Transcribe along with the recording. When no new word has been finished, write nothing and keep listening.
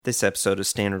This episode of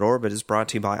Standard Orbit is brought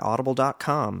to you by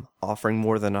Audible.com, offering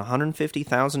more than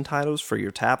 150,000 titles for your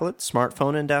tablet,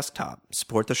 smartphone, and desktop.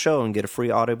 Support the show and get a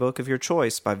free audiobook of your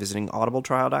choice by visiting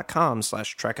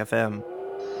audibletrial.com/trekfm.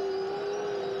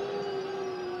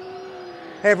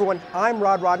 Hey everyone, I'm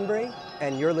Rod Roddenberry,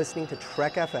 and you're listening to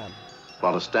Trek FM.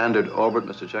 Plot a standard orbit,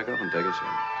 Mr. Chekhov, and take us in.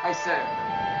 Aye, sir.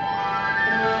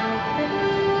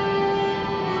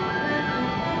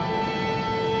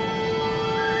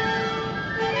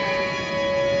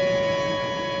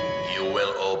 You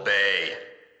will obey.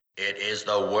 It is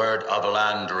the word of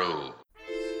Landru.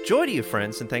 Joy to you,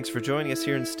 friends, and thanks for joining us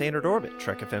here in Standard Orbit,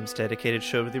 Trek FM's dedicated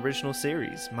show to the original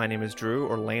series. My name is Drew,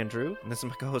 or Landru, and this is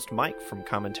my co-host Mike from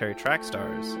Commentary Track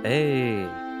Stars. Hey.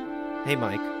 Hey,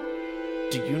 Mike.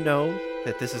 Do you know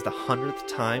that this is the 100th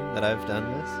time that I've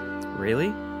done this?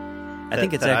 Really? I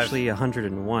think it's actually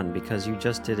 101 because you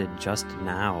just did it just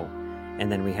now,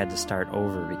 and then we had to start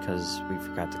over because we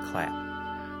forgot to clap.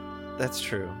 That's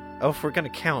true. Oh, if we're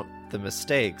going to count the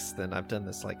mistakes, then I've done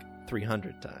this like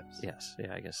 300 times. Yes,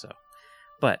 yeah, I guess so.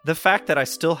 But the fact that I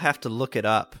still have to look it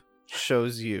up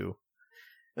shows you.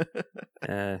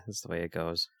 That's the way it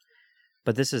goes.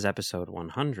 But this is episode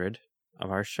 100 of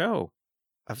our show.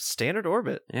 Of Standard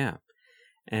Orbit. Yeah.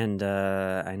 And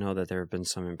I know that there have been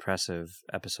some impressive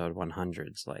episode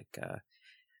 100s, like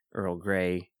Earl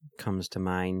Grey comes to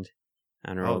mind.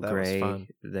 On Earl Grey,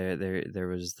 there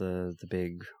was the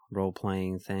big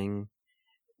role-playing thing.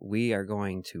 We are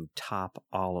going to top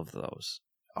all of those.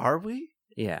 Are we?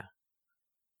 Yeah.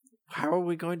 How are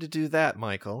we going to do that,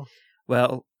 Michael?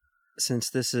 Well, since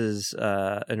this is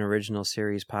an original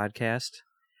series podcast,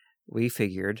 we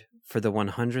figured for the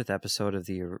 100th episode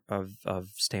of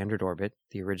Standard Orbit,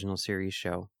 the original series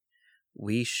show,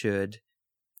 we should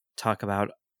talk about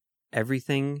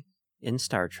everything in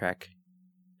Star Trek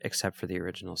except for the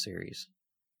original series.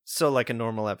 So like a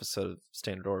normal episode of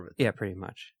Standard Orbit? Yeah, pretty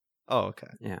much. Oh, okay.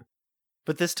 Yeah.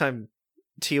 But this time,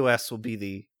 TOS will be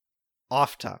the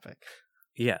off-topic.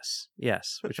 Yes,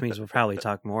 which means we'll probably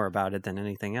talk more about it than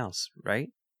anything else,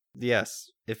 right? Yes,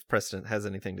 if President has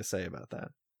anything to say about that.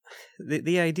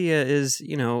 The idea is,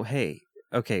 hey,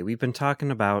 okay, we've been talking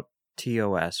about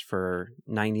TOS for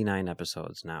 99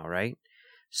 episodes now, right?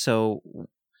 So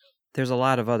there's a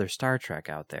lot of other Star Trek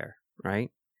out there, right?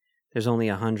 There's only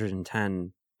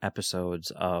 110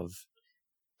 episodes of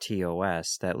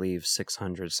TOS that leaves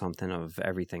 600 something of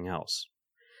everything else.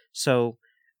 So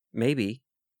maybe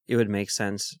it would make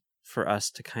sense for us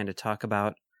to kind of talk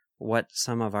about what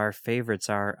some of our favorites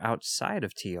are outside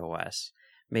of TOS.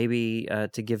 Maybe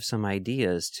to give some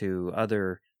ideas to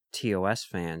other TOS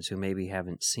fans who maybe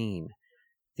haven't seen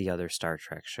the other Star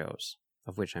Trek shows,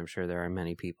 of which I'm sure there are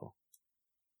many people,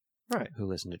 right, who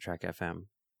listen to Trek FM.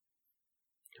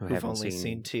 Who've only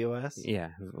seen TOS?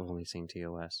 Yeah, who've only seen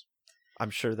TOS. I'm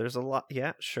sure there's a lot.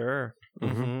 Yeah, sure.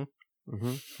 Mm-hmm.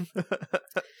 Mm-hmm.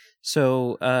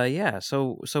 So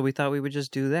we thought we would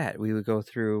just do that. We would go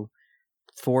through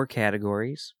 4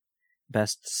 categories: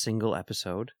 best single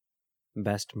episode,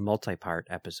 best multi-part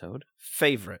episode,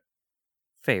 favorite,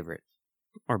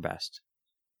 or best.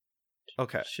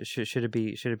 Okay. Should it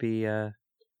be? I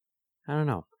don't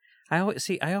know. I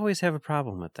always have a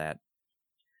problem with that.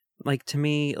 Like, to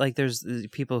me, like, there's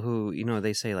people who,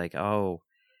 they say, like, oh,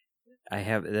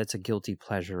 that's a guilty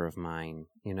pleasure of mine,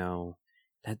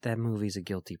 that movie's a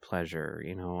guilty pleasure,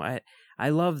 I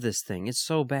love this thing, it's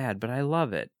so bad, but I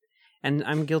love it. And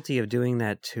I'm guilty of doing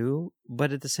that too,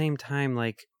 but at the same time,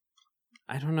 like,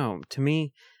 I don't know, to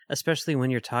me, especially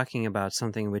when you're talking about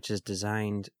something which is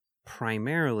designed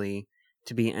primarily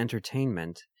to be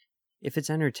entertainment, if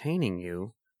it's entertaining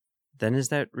you, then is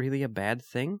that really a bad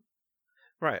thing?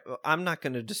 Right. Well, I'm not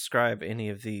going to describe any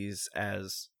of these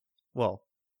as, well,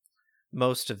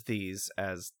 most of these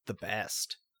as the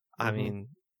best. Mm-hmm. I mean,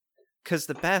 because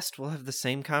the best will have the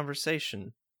same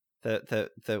conversation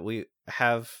that we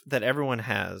have, that everyone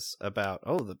has about,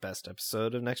 oh, the best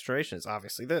episode of Next Generation is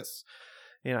obviously this.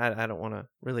 I don't want to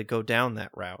really go down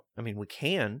that route. I mean, we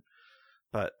can,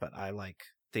 but I like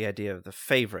the idea of the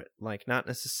favorite, like not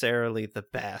necessarily the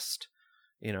best,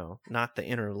 not the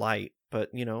inner light, but,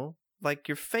 like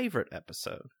your favorite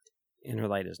episode. Inner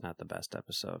Light is not the best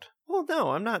episode. Well,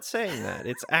 no, I'm not saying that.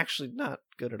 It's actually not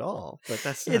good at all, but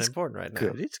that's not important right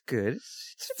now. It's good.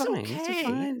 It's fine.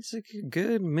 Okay. It's a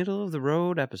good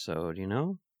middle-of-the-road episode,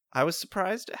 I was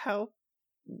surprised at how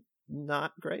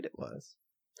not great it was.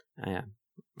 Yeah.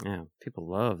 People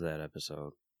love that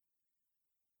episode.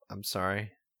 I'm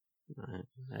sorry.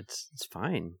 It's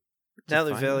fine. Now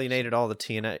they've alienated all the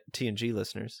TNG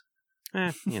listeners.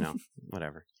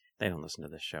 Whatever. They don't listen to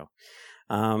this show.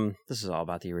 This is all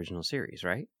about the original series,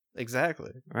 right?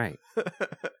 exactly. Right.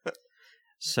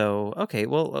 So,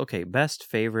 okay, best,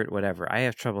 favorite, whatever. I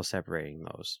have trouble separating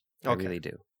those. I really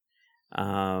do.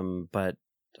 But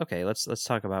okay, let's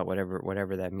talk about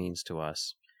whatever that means to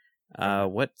us.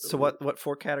 What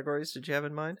 4 categories did you have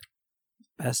in mind?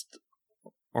 Best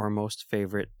or most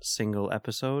favorite single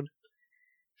episode,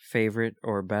 favorite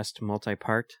or best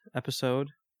multi-part episode,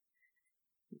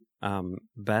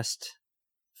 best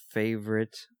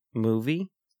favorite movie,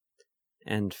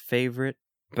 and favorite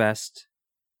best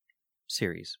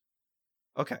series.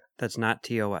 Okay. That's not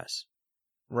TOS.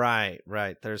 Right.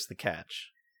 There's the catch.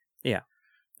 Yeah.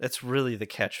 That's really the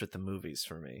catch with the movies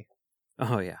for me.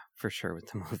 Oh, yeah, for sure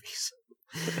with the movies.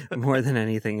 More than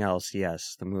anything else,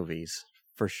 yes, the movies,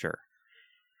 for sure.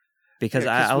 Because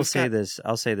I'll say this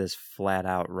flat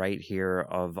out right here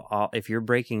if you're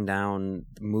breaking down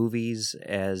movies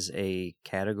as a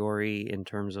category in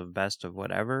terms of best of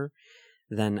whatever,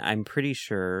 then I'm pretty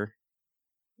sure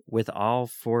with all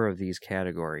 4 of these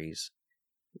categories,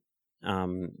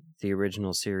 the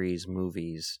original series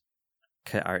movies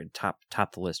are top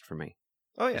the list for me.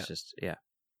 Oh yeah. It's just yeah.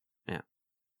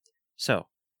 So,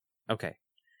 okay.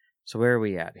 So where are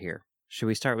we at here? Should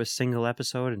we start with single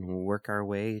episode and work our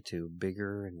way to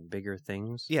bigger and bigger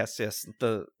things? Yes.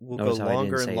 We'll Notice go how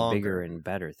longer I didn't and say longer. bigger and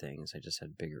better things. I just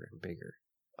said bigger and bigger.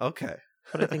 Okay.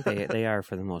 But I think they are,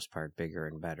 for the most part, bigger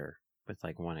and better, with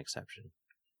like one exception.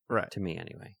 Right. To me,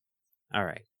 anyway. All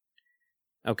right.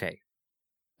 Okay.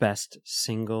 Best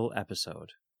single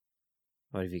episode.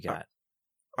 What have you got?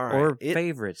 All right. Or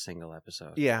favorite single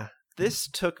episode. Yeah. This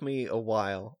took me a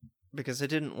while because I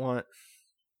didn't want...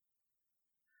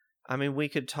 I mean, we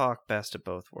could talk best of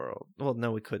both worlds. Well,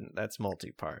 no, we couldn't. That's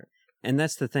multi-part. And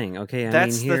that's the thing, okay?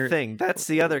 That's the thing. That's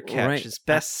the other catch, right. is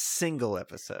best single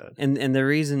episode. And the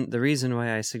reason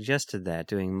why I suggested that,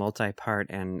 doing multi-part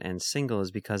and single,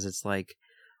 is because it's like,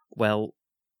 well,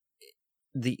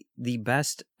 the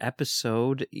best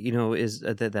episode, is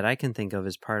that I can think of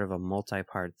as part of a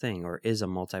multi-part thing, or is a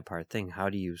multi-part thing. How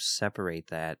do you separate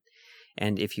that?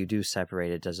 And if you do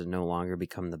separate it, does it no longer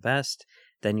become the best?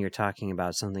 Then you're talking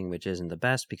about something which isn't the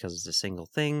best because it's a single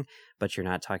thing, but you're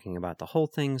not talking about the whole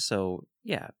thing. So,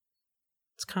 yeah,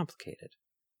 it's complicated.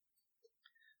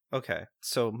 Okay,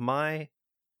 so my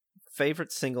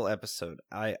favorite single episode,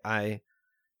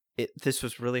 this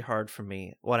was really hard for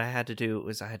me. What I had to do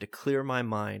was I had to clear my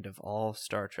mind of all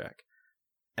Star Trek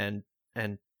and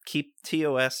keep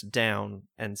TOS down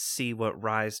and see what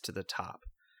rise to the top.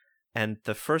 And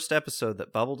the first episode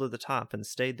that bubbled to the top and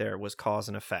stayed there was Cause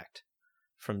and Effect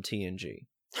from TNG.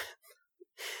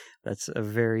 That's a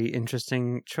very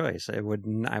interesting choice. I would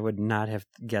not have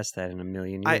guessed that in a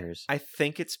million years. I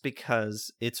think it's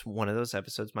because it's one of those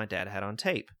episodes my dad had on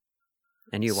tape.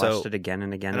 And you watched it again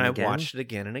and again and again? And I watched it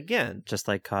again and again. Just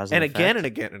like Cause and Effect? Again and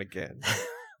again and again.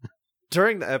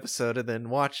 During the episode, and then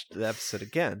watched the episode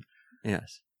again.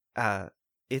 Yes.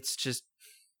 It's just,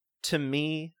 to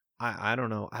me, I don't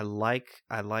know. I like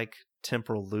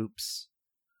temporal loops.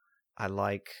 I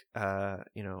like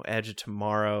Edge of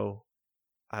Tomorrow.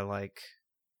 I like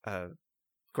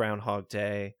Groundhog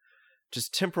Day.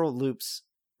 Just temporal loops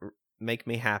make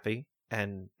me happy,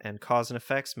 and Cause and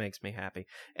Effects makes me happy.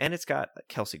 And it's got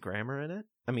Kelsey Grammer in it.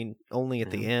 I mean, only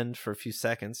at the end for a few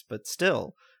seconds, but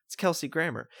still, it's Kelsey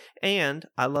Grammer. And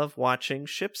I love watching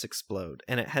ships explode,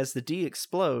 and it has the D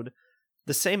explode,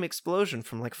 the same explosion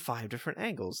from like 5 different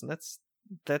angles, and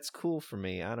that's cool for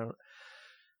me. I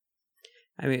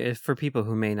mean, for people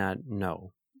who may not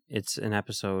know, it's an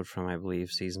episode from, I believe,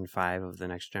 season 5 of The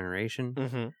Next Generation.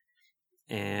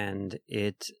 Mm-hmm. And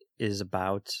it is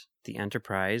about the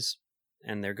Enterprise,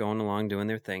 and they're going along doing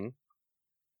their thing.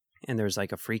 And there's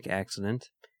like a freak accident,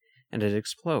 and it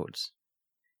explodes.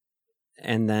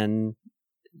 And then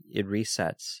it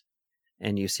resets,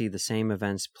 and you see the same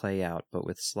events play out, but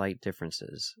with slight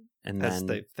differences. And as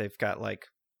then they've got like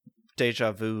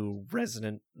deja vu,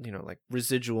 resonant, like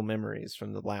residual memories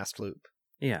from the last loop.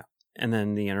 Yeah. And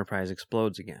then the Enterprise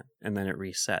explodes again, and then it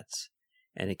resets,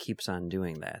 and it keeps on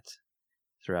doing that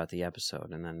throughout the episode.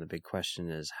 And then the big question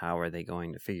is, how are they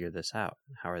going to figure this out?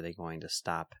 How are they going to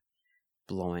stop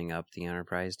blowing up the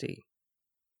Enterprise D?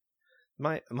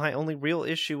 My only real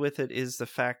issue with it is the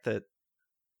fact that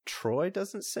Troy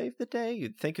doesn't save the day.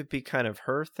 You'd think it'd be kind of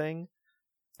her thing,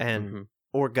 and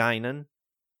or Guinan,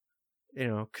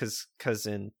 because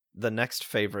in the next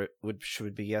favorite would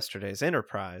be Yesterday's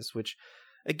Enterprise, which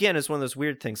again is one of those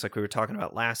weird things like we were talking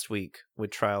about last week with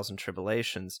Trials and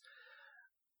Tribulations.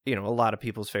 A lot of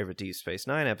people's favorite Deep Space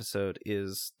Nine episode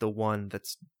is one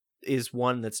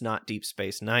that's not Deep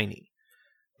Space 90,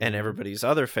 and everybody's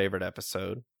other favorite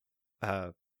episode,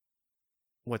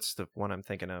 what's the one I'm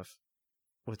thinking of?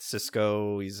 With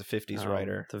Cisco, he's a 50s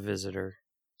writer. The Visitor.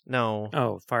 No.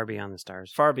 Oh, Far Beyond the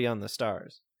Stars. Far Beyond the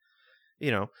Stars.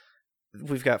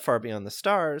 We've got Far Beyond the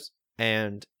Stars,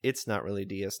 and it's not really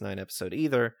DS9 episode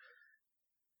either.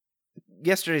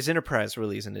 Yesterday's Enterprise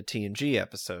really isn't a TNG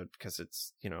episode because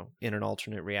it's, in an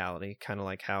alternate reality, kind of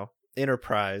like how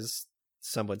Enterprise,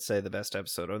 some would say the best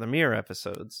episode are the Mirror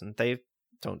episodes, and they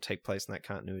don't take place in that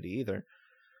continuity either.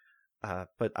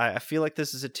 But I feel like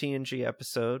this is a TNG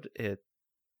episode.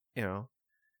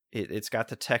 It's got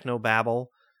the techno babble,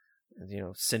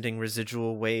 sending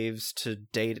residual waves to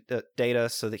data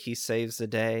so that he saves the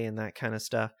day and that kind of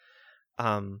stuff.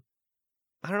 I don't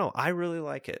know. I really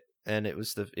like it. And it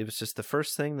was just the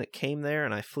first thing that came there,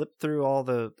 and I flipped through all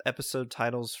the episode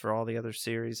titles for all the other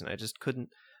series, and I just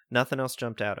nothing else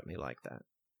jumped out at me like that.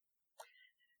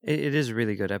 It is a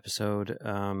really good episode.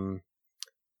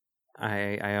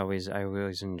 I always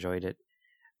enjoyed it.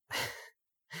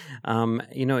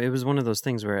 It was one of those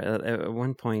things where at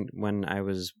one point when I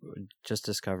was just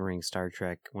discovering Star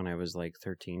Trek when I was like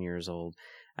 13 years old,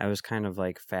 I was kind of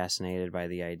like fascinated by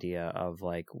the idea of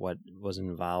like what was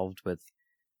involved with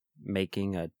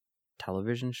making a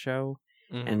television show.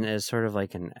 Mm-hmm. And as sort of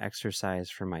like an exercise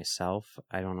for myself,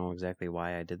 I don't know exactly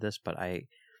why I did this, but I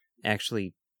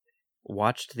actually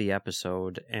watched the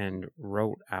episode and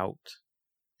wrote out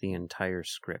the entire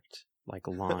script like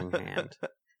longhand.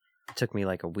 It took me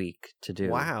like a week to do.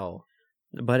 Wow.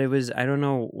 But I don't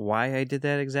know why I did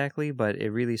that exactly, but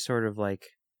it really sort of like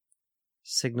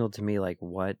signaled to me like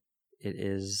what it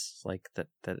is like that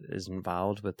is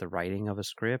involved with the writing of a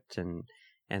script and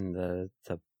the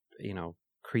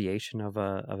creation of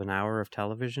an hour of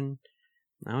television.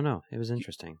 I don't know. It was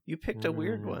interesting. You picked a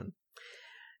weird one.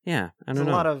 Yeah, I don't know.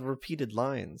 There's a lot of repeated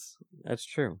lines. That's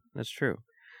true.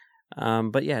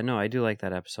 But yeah, no, I do like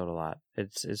that episode a lot.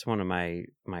 It's one of my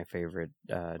favorite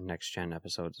Next Gen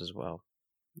episodes as well.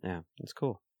 Yeah, it's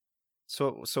cool.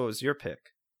 So it was your pick?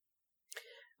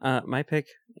 My pick,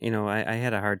 I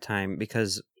had a hard time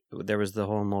because there was the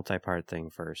whole multi-part thing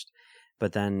first.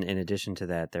 But then in addition to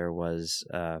that, there was,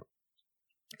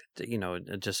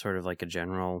 just sort of like a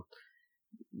general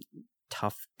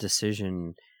tough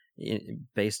decision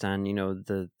based on,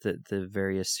 the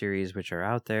various series which are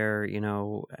out there.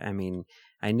 I mean,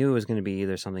 I knew it was going to be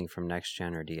either something from Next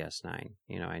Gen or DS9.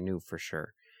 I knew for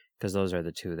sure because those are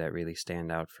the two that really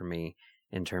stand out for me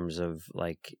in terms of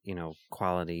like,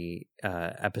 quality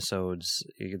episodes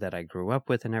that I grew up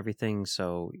with and everything.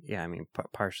 So yeah, I mean,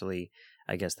 partially,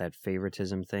 I guess that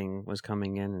favoritism thing was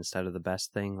coming in instead of the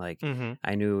best thing. Like mm-hmm.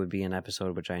 I knew it would be an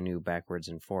episode which I knew backwards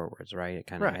and forwards, right? It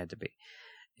kind of had to be.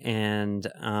 And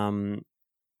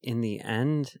in the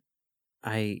end,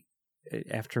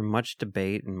 after much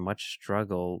debate and much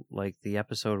struggle, like the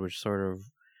episode which sort of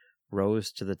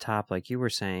rose to the top, like you were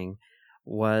saying,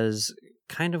 was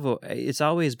kind of it's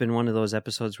always been one of those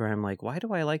episodes where I'm like, why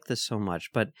do I like this so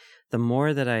much? But the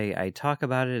more that I talk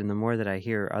about it and the more that I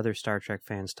hear other Star Trek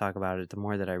fans talk about it, the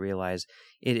more that I realize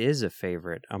it is a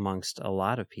favorite amongst a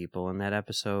lot of people. And that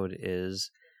episode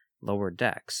is Lower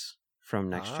Decks from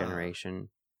Next Generation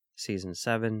Season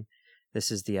 7. This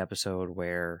is the episode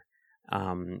where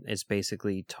it's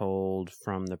basically told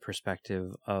from the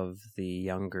perspective of the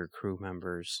younger crew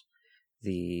members,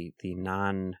 the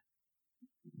non-bridge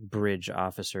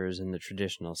officers in the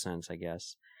traditional sense, I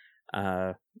guess.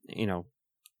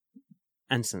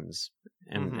 Ensigns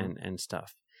and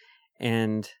stuff.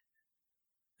 And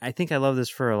I think I love this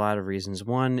for a lot of reasons.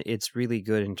 One, it's really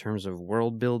good in terms of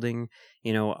world building.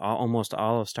 Almost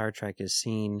all of Star Trek is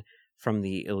seen from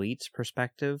the elite's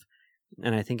perspective.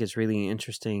 And I think it's really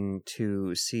interesting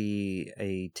to see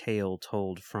a tale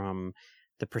told from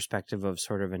the perspective of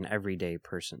sort of an everyday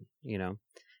person,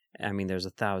 I mean, there's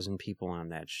 1,000 people on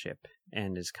that ship,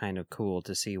 and it's kind of cool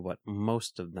to see what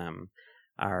most of them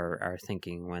are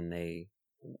thinking when they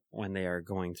are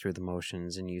going through the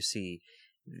motions, and you see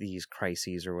these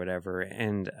crises or whatever.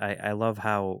 And I love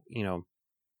how,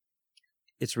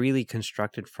 it's really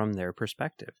constructed from their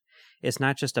perspective. It's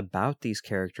not just about these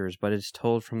characters, but it's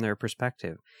told from their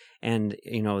perspective. And,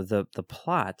 the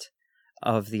plot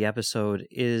of the episode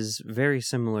is very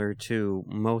similar to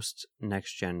most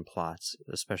Next Gen plots,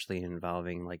 especially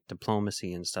involving like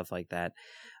diplomacy and stuff like that.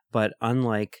 But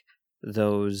unlike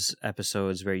those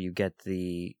episodes where you get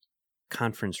the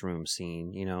conference room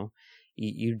scene,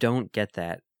 you don't get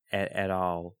that at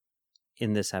all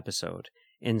in this episode.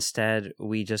 Instead,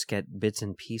 we just get bits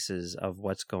and pieces of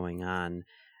what's going on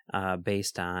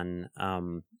based on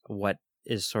what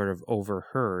is sort of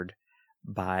overheard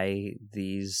by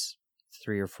these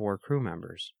 3 or 4 crew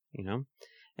members,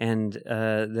 And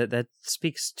that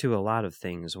speaks to a lot of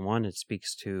things. One, it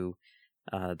speaks to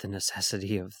the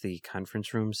necessity of the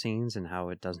conference room scenes and how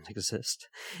it doesn't exist.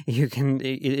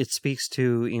 It speaks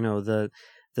to,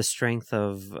 the strength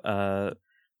of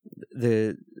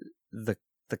the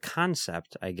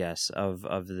concept, I guess,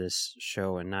 of this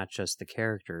show, and not just the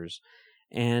characters.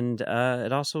 And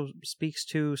it also speaks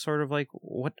to sort of like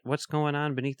what's going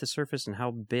on beneath the surface and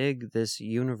how big this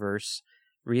universe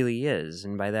really is.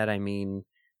 And by that I mean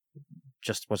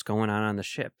just what's going on the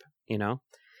ship,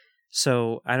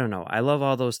 So I don't know. I love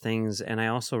all those things, and I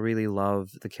also really love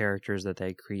the characters that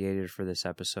they created for this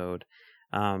episode,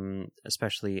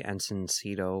 especially Ensign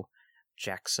Cito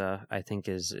Jaxa. I think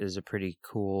is a pretty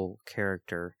cool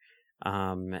character,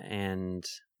 and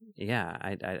yeah,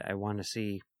 I want to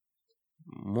see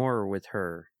more with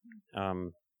her,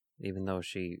 even though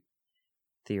she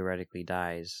theoretically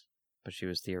dies, but she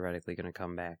was theoretically going to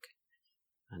come back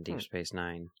on Deep Space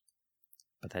Nine,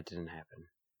 but that didn't happen.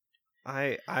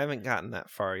 I haven't gotten that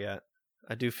far yet.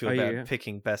 I do feel bad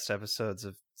picking best episodes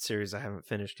of series I haven't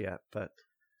finished yet, but...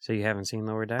 So you haven't seen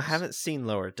Lower Decks? I haven't seen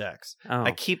Lower Decks. Oh.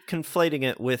 I keep conflating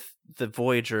it with the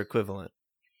Voyager equivalent.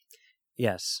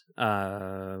 Yes,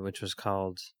 which was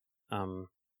called...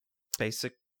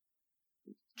 Basic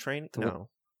Training? No.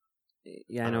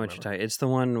 Yeah, I know what you're talking. It's the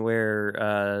one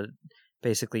where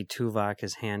basically Tuvok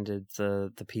is handed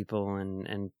the people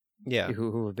and yeah,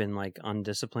 who have been like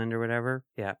undisciplined or whatever.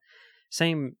 Yeah,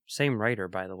 same writer,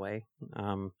 by the way.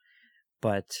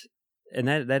 But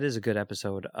that is a good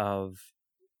episode of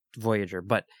Voyager,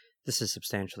 but this is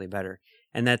substantially better.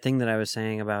 And that thing that I was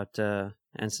saying about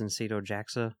Ensign Cito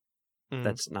Jaxa,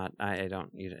 that's not. I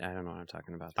don't know what I'm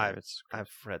talking about. I've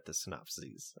read the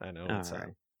synopses. I know what's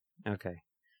right. Okay,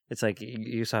 it's like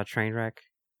you saw Trainwreck.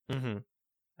 Mm-hmm.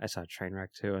 I saw Trainwreck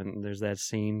too, and there's that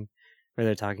scene where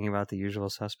they're talking about The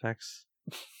Usual Suspects.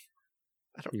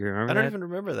 You remember? I don't even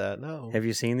remember that. No. Have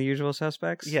you seen The Usual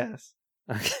Suspects? Yes.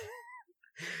 Okay.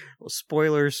 Well,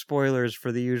 spoilers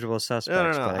for The Usual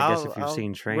Suspects. No. But I guess if you've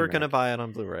seen Trainwreck, we're gonna buy it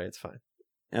on Blu-ray. It's fine.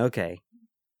 Okay,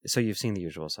 so you've seen The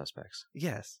Usual Suspects?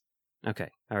 Yes. Okay,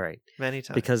 all right. Many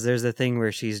times. Because there's the thing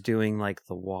where she's doing like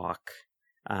the walk.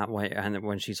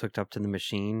 When she's hooked up to the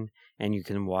machine, and you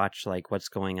can watch like what's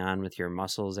going on with your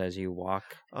muscles as you walk.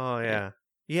 Oh yeah,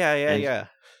 yeah.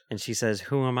 And she says,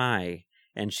 "Who am I?"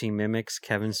 And she mimics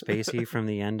Kevin Spacey from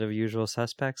the end of Usual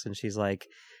Suspects, and she's like,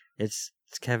 "It's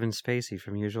Kevin Spacey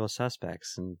from Usual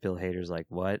Suspects." And Bill Hader's like,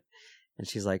 "What?" And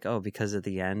she's like, "Oh, because at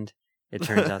the end, it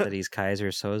turns out that he's Kaiser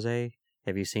Soze.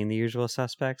 Have you seen The Usual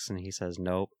Suspects?" And he says,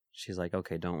 "Nope." She's like,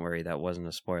 "Okay, don't worry, that wasn't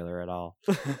a spoiler at all."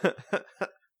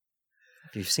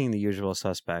 If you've seen The Usual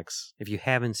Suspects, if you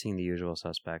haven't seen The Usual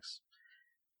Suspects,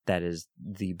 that is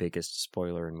the biggest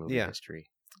spoiler in movie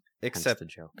history. Except, the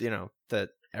joke.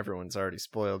 That everyone's already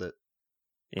spoiled it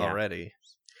already.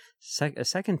 A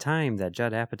second time that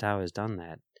Judd Apatow has done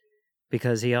that.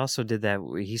 Because he also did that,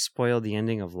 he spoiled the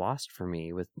ending of Lost for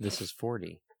me with This Is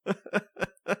 40.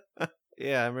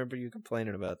 Yeah, I remember you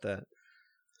complaining about that.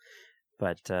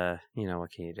 But,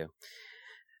 what can you do?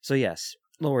 So yes,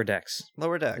 Lower Decks.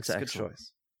 Lower Decks, it's good excellent.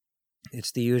 choice.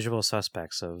 It's the usual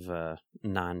suspects of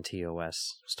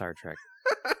non-TOS Star Trek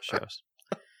shows.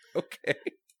 Okay.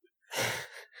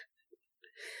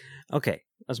 Okay,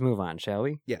 let's move on, shall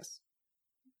we? Yes.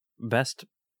 Best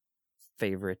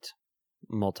favorite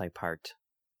multi-part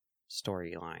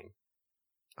storyline.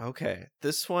 Okay,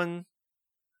 this one,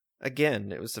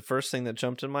 again, it was the first thing that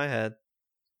jumped in my head,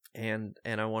 and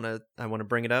I want to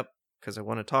bring it up because I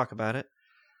want to talk about it.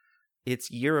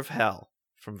 It's Year of Hell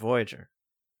from Voyager.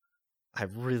 I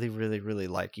really, really, really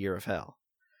like Year of Hell.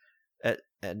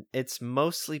 And it's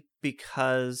mostly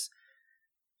because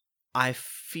I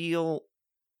feel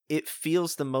it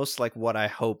feels the most like what I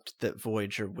hoped that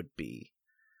Voyager would be.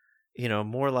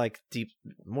 More like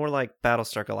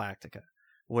Battlestar Galactica,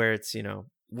 where it's,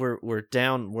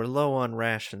 we're low on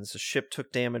rations. The ship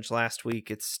took damage last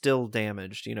week. It's still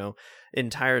damaged,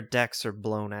 entire decks are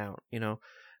blown out,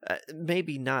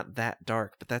 maybe not that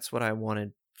dark, but that's what I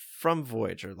wanted from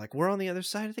Voyager. Like, we're on the other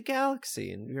side of the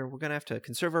galaxy, and we're going to have to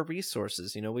conserve our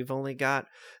resources. We've only got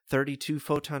 32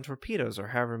 photon torpedoes, or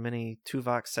however many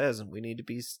Tuvok says, and we need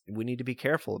to be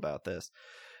careful about this.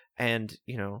 And,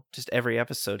 just every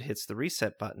episode hits the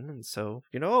reset button, and so,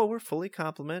 we're fully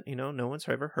complement. No one's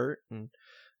ever hurt, and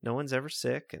no one's ever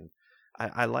sick, and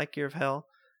I like Year of Hell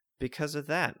because of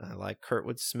that. I like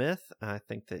Kurtwood Smith. I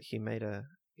think that he made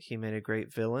a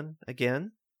great villain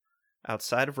again.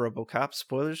 Outside of RoboCop,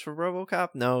 spoilers for RoboCop?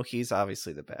 No, he's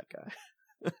obviously the bad guy.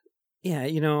 Yeah,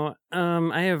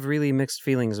 I have really mixed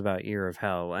feelings about Year of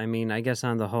Hell. I mean, I guess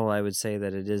on the whole, I would say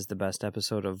that it is the best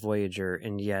episode of Voyager,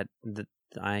 and yet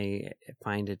I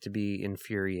find it to be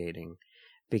infuriating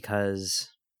because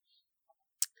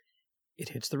it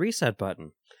hits the reset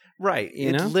button. Right.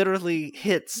 It literally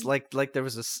hits like there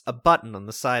was a button on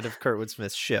the side of Kurtwood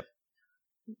Smith's ship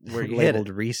where you labeled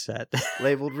hit it. reset.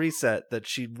 Labeled reset that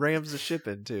she rams the ship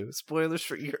into. Spoilers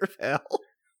for Year of Hell.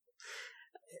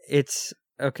 It's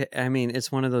okay. I mean,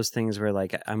 it's one of those things where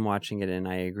like I'm watching it and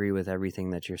I agree with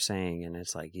everything that you're saying, and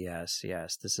it's like, yes,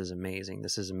 this is amazing.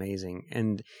 This is amazing.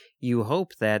 And you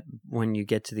hope that when you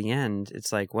get to the end,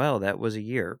 it's like, well, that was a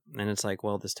year. And it's like,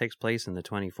 well, this takes place in the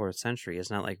 24th century. It's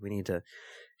not like we need to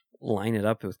line it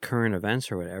up with current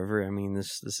events or whatever. I mean,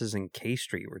 this isn't K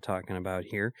Street we're talking about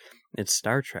here. It's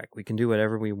Star Trek. We can do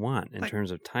whatever we want in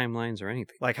terms of timelines or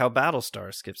anything. Like how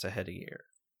Battlestar skips ahead a year.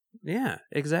 Yeah,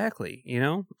 exactly.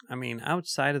 I mean,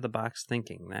 outside of the box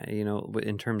thinking that,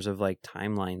 in terms of like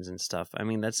timelines and stuff. I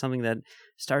mean, that's something that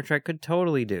Star Trek could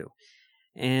totally do.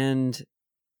 And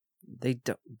they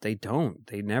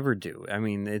never do. I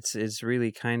mean, it's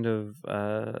really kind of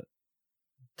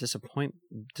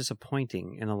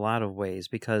disappointing in a lot of ways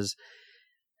because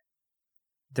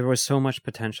there was so much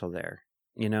potential there,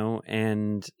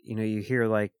 and you hear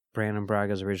like Brandon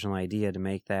Braga's original idea to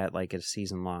make that like a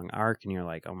season-long arc, and you're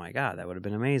like, oh my god, that would have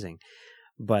been amazing.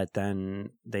 But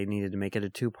then they needed to make it a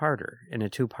two-parter, and a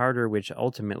two-parter which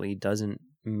ultimately doesn't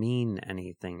mean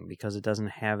anything because it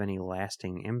doesn't have any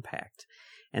lasting impact.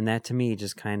 And that to me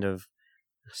just kind of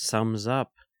sums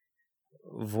up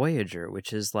Voyager,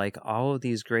 which is like all of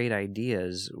these great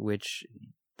ideas which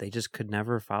they just could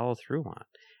never follow through on.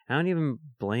 I don't even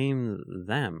blame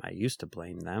them. I used to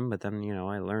blame them, but then,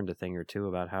 I learned a thing or two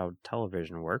about how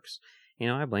television works.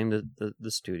 I blame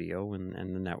the studio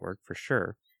and the network for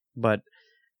sure. But,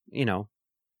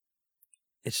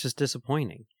 it's just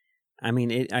disappointing. I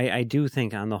mean, I do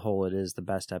think on the whole it is the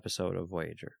best episode of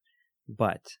Voyager.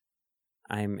 But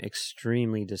I'm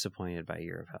extremely disappointed by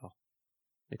Year of Hell.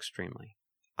 Extremely.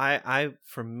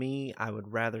 For me, I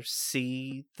would rather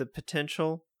see the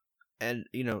potential and,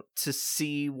 to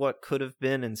see what could have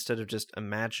been instead of just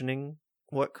imagining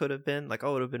what could have been. Like, oh,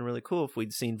 it would have been really cool if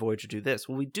we'd seen Voyager do this.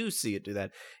 Well, we do see it do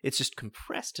that. It's just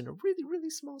compressed in a really,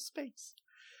 really small space.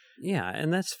 Yeah,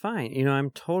 and that's fine. I'm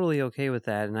totally okay with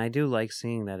that, and I do like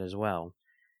seeing that as well.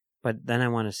 But then I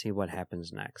want to see what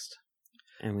happens next.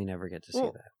 And we never get to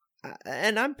see that.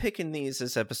 And I'm picking these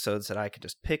as episodes that I could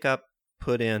just pick up,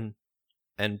 put in,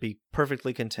 and be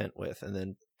perfectly content with, and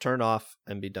then turn off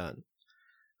and be done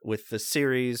with the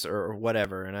series or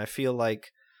whatever. And I feel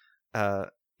like, I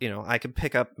could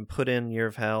pick up and put in Year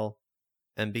of Hell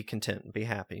and be content and be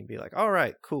happy and be like, all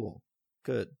right, cool,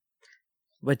 good.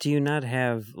 But do you not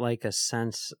have like a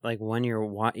sense, like when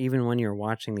even when you're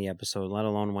watching the episode, let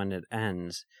alone when it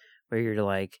ends, where you're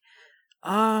like,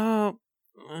 you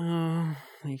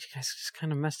guys just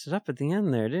kind of messed it up at the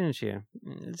end there, didn't you?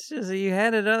 It's just that you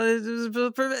had it.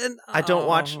 I don't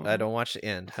watch the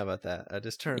end. How about that? I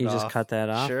just turned it off. You just cut that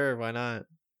off? Sure, why not?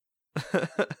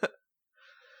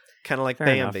 Kind of like Fair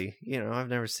Bambi. enough. I've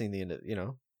never seen the end of,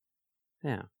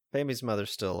 Yeah. Bambi's mother's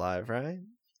still alive, right?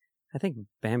 I think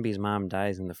Bambi's mom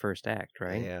dies in the first act,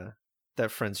 right? Yeah. That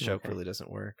Friends joke really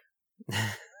doesn't work.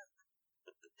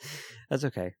 That's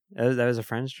okay. That was a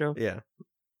Friends joke? Yeah.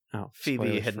 Oh,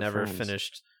 Phoebe had never Friends.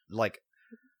 finished, like,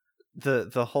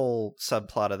 the whole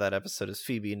subplot of that episode is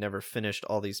Phoebe never finished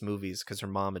all these movies because her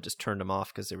mom had just turned them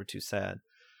off because they were too sad.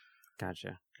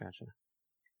 Gotcha.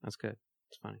 That's good.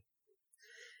 It's funny.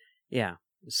 Yeah.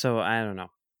 So, I don't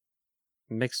know.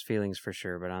 Mixed feelings for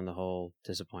sure, but on the whole,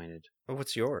 disappointed. Well,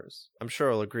 what's yours? I'm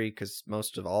sure I'll agree because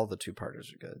most of all the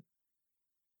two-parters are good.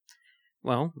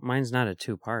 Well, mine's not a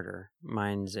two-parter.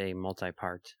 Mine's a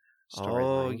multi-part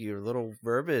storyline. Oh, your little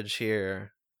verbiage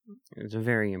here. It's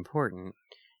very important.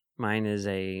 Mine is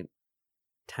a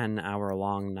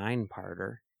 10-hour-long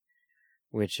 9-parter,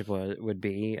 which would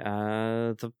be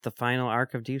the final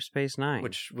arc of Deep Space Nine.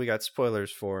 Which we got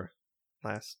spoilers for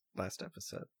last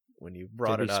episode when you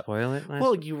brought Did it we up. Spoil it?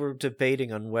 Well, you were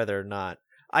debating on whether or not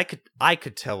I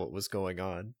could tell what was going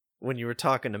on when you were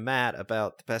talking to Matt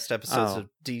about the best episodes of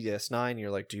DS9.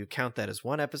 You're like, do you count that as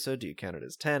one episode? Do you count it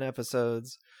as 10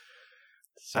 episodes?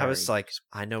 Sorry. I was like,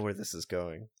 I know where this is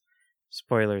going.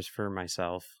 Spoilers for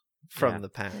myself. From the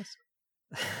past.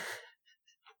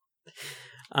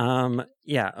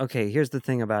 Yeah, okay, here's the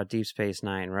thing about Deep Space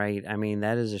Nine, right? I mean,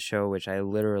 that is a show which I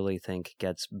literally think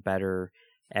gets better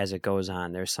as it goes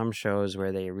on. There's some shows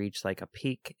where they reach like a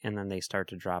peak and then they start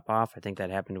to drop off. I think that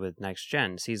happened with Next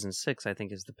Gen. Season 6, I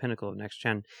think, is the pinnacle of Next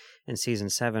Gen. And Season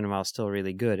 7, while still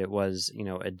really good, it was,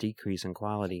 a decrease in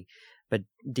quality. But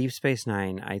Deep Space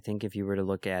Nine, I think if you were to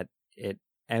look at it,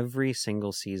 every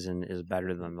single season is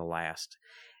better than the last.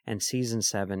 And Season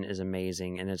 7 is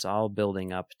amazing, and it's all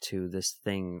building up to this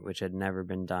thing which had never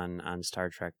been done on Star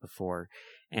Trek before.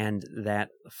 And that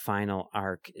final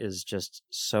arc is just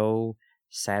so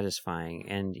satisfying.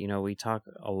 And, we talk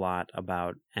a lot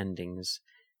about endings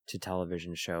to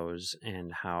television shows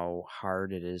and how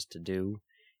hard it is to do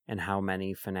and how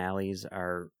many finales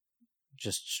are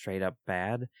just straight up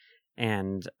bad.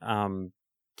 And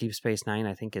Deep Space Nine,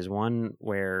 I think, is one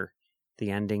where the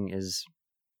ending is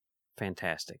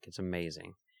fantastic. It's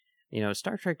amazing.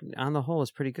 Star Trek on the whole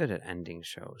is pretty good at ending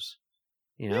shows.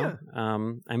 Yeah.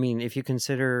 I mean, if you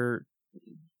consider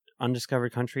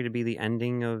Undiscovered Country to be the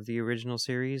ending of the original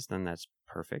series, then that's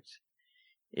perfect.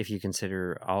 If you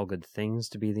consider All Good Things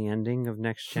to be the ending of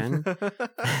Next Gen,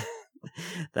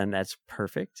 then that's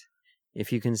perfect.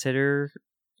 If you consider,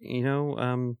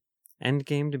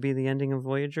 Endgame to be the ending of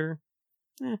Voyager,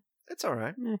 it's all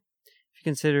right. If you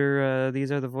consider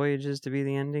These Are the Voyages to be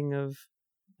the ending of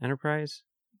Enterprise,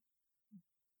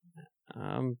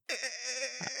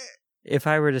 if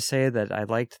I were to say that I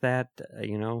liked that,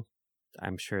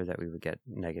 I'm sure that we would get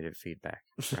negative feedback,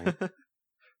 right?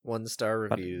 1-star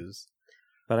reviews.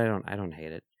 But I don't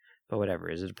hate it. But whatever,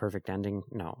 is it a perfect ending?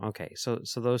 No. Okay, so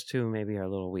those two maybe are a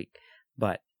little weak,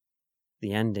 but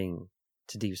the ending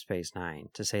to Deep Space Nine,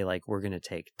 to say like we're going to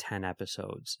take 10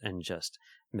 episodes and just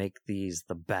make these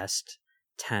the best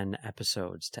 10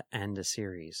 episodes to end a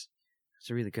series, it's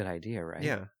a really good idea, right?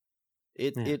 Yeah.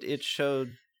 It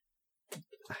showed.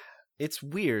 It's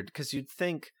weird because you'd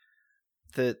think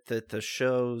that the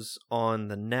shows on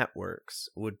the networks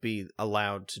would be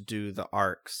allowed to do the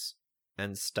arcs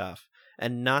and stuff,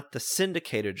 and not the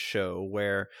syndicated show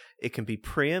where it can be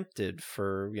preempted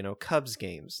for, Cubs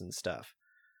games and stuff.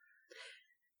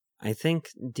 I think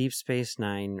Deep Space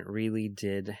Nine really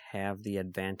did have the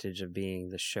advantage of being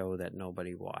the show that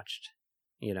nobody watched,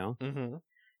 Mm-hmm.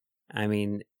 I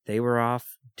mean, they were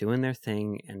off doing their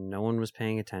thing and no one was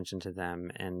paying attention to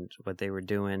them and what they were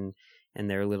doing in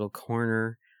their little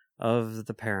corner of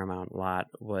the Paramount lot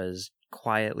was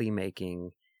quietly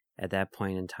making, at that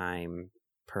point in time,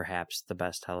 perhaps the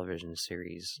best television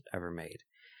series ever made.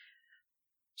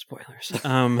 Spoilers.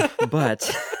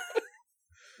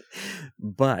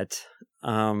 But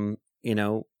no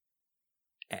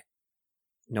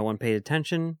one paid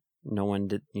attention. No one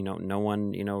did, no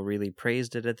one, really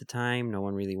praised it at the time. No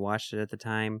one really watched it at the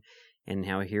time. And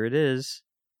now here it is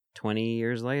 20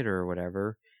 years later or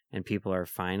whatever. And people are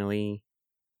finally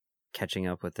catching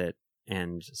up with it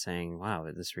and saying, wow,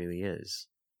 this really is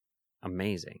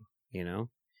amazing.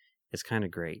 It's kind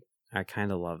of great. I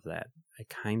kind of love that. I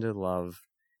kind of love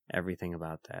everything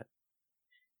about that.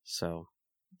 So,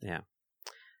 yeah.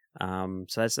 So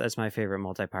that's my favorite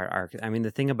multi-part arc. I mean,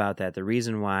 the thing about that, the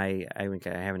reason why I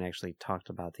haven't actually talked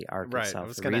about the arc itself. I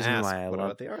was going to ask, what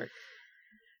about the arc?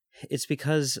 It's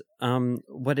because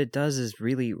what it does is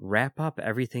really wrap up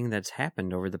everything that's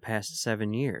happened over the past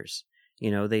 7 years.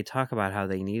 They talk about how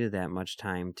they needed that much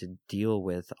time to deal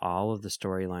with all of the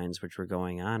storylines which were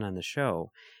going on the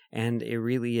show. And it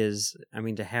really is, I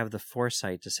mean, to have the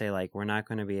foresight to say, like, we're not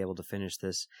going to be able to finish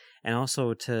this. And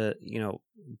also to,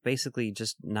 basically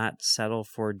just not settle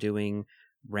for doing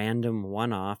random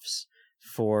one-offs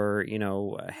for,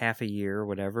 half a year or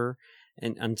whatever,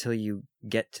 and until you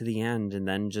get to the end and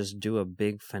then just do a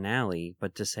big finale.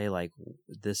 But to say, like,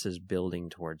 this is building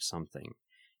towards something.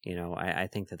 I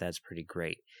think that's pretty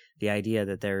great. The idea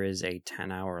that there is a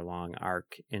 10-hour-long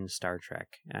arc in Star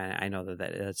Trek, I know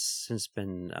that's since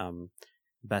been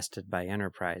bested by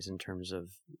Enterprise in terms of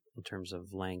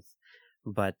length,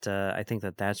 but I think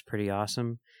that's pretty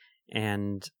awesome.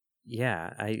 And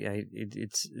yeah,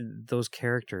 it's those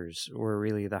characters were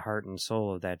really the heart and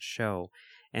soul of that show,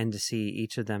 and to see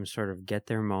each of them sort of get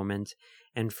their moment,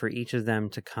 and for each of them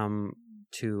to come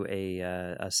to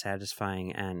a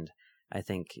satisfying end, I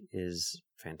think is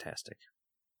fantastic.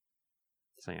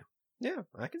 So yeah. Yeah,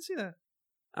 I can see that.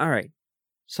 All right.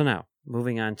 So now,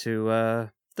 moving on to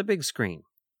the big screen.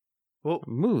 Well,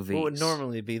 movies. What would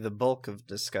normally be the bulk of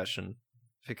discussion,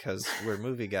 because we're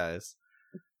movie guys.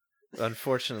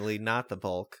 Unfortunately, not the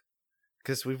bulk.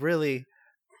 Because we really,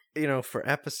 for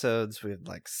episodes, we had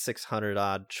like 600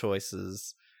 odd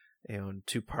choices.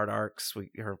 2-part arcs,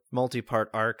 or multi-part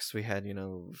arcs, we had,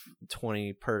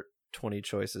 20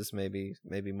 choices, maybe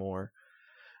more.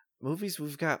 Movies,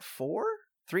 we've got 4?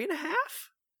 3.5?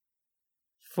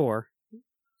 4.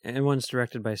 and one's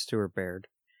directed by Stuart Baird.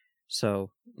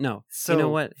 So no, So you know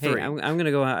what? Hey, 3. I'm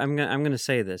gonna go. I'm gonna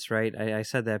say this, right? I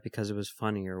said that because it was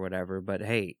funny or whatever. But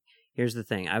hey, here's the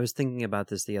thing. I was thinking about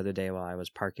this the other day while I was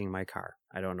parking my car.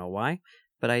 I don't know why,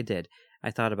 but I did.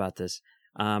 I thought about this.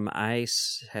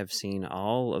 Have seen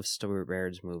all of Stuart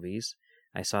Baird's movies.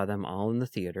 I saw them all in the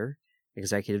theater.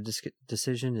 Executive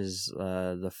Decision is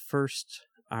the first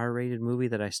R-rated movie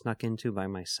that I snuck into by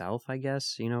myself, I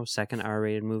guess. Second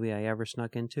R-rated movie I ever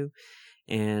snuck into.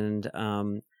 And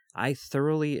I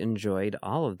thoroughly enjoyed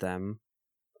all of them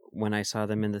when I saw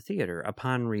them in the theater.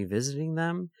 Upon revisiting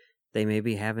them, they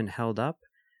maybe haven't held up,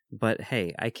 but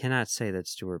hey, I cannot say that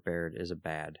Stuart Baird is a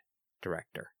bad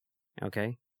director.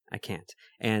 Okay? I can't.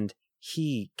 And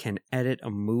he can edit a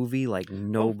movie like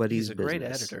nobody's business. He's a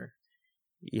great editor.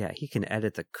 Yeah, he can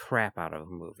edit the crap out of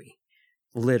a movie.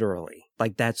 Literally.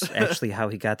 Like, that's actually how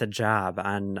he got the job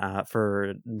on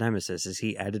for Nemesis, is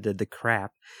he edited the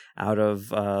crap out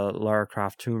of Lara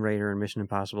Croft, Tomb Raider, and Mission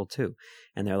Impossible 2.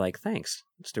 And they're like, thanks,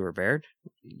 Stuart Baird.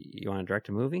 You want to direct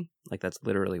a movie? Like, that's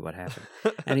literally what happened.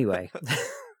 Anyway.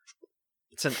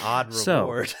 It's an odd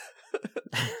reward.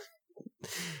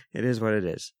 It is what it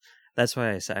is. That's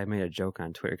why I made a joke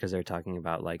on Twitter, because they're talking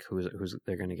about, like, who's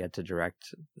they're going to get to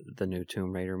direct the new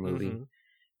Tomb Raider movie. Mm-hmm.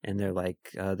 And they're like,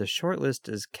 the short list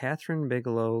is Catherine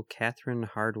Bigelow, Catherine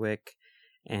Hardwicke,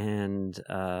 and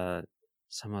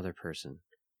some other person.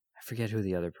 I forget who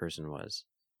the other person was.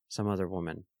 Some other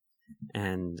woman.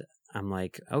 And I'm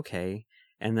like, okay.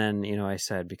 And then, I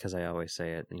said, because I always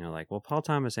say it, like, well, Paul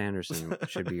Thomas Anderson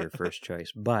should be your first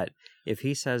choice. But if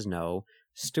he says no,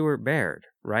 Stuart Baird,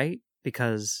 right?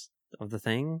 Because of the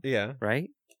thing? Yeah.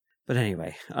 Right? But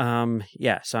anyway,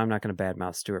 yeah, so I'm not going to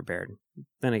badmouth Stuart Baird.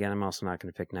 Then again, I'm also not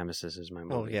going to pick Nemesis as my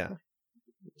movie. Oh, yeah.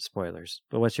 Spoilers.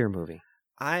 But what's your movie?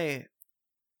 I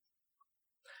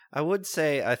would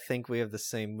say I think we have the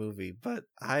same movie, but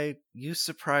you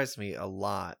surprised me a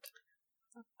lot.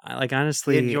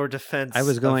 Honestly, in your defense, I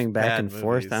was going back and movies.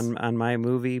 forth on my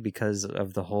movie because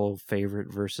of the whole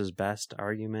favorite versus best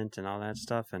argument and all that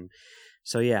stuff. And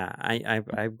so, yeah,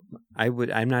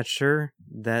 I'm not sure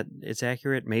that it's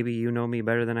accurate. Maybe you know me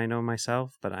better than I know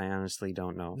myself, but I honestly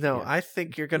don't know. No, yeah. I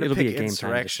think you're going to pick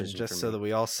Insurrection just so that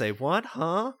we all say, what,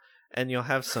 huh? And you'll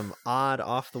have some odd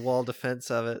off-the-wall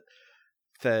defense of it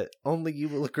that only you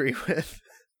will agree with.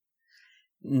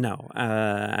 No,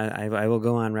 I will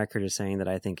go on record as saying that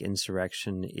I think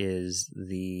Insurrection is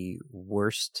the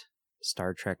worst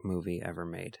Star Trek movie ever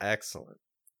made. Excellent.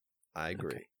 I agree.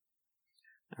 Okay.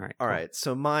 All right. All right.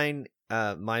 So my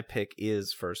pick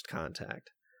is First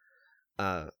Contact.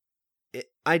 I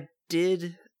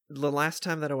did, the last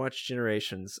time that I watched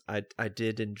Generations, I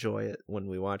did enjoy it when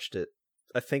we watched it.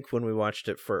 I think when we watched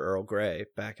it for Earl Grey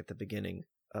back at the beginning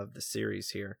of the series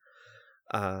here.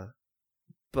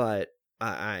 But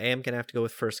I am going to have to go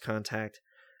with First Contact.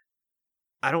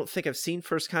 I don't think I've seen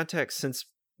First Contact since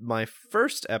my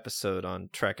first episode on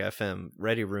Trek FM,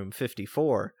 Ready Room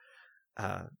 54.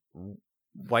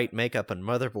 White Makeup and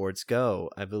Motherboards Go,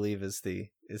 I believe is the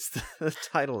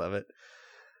title of it.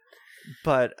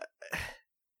 But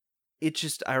it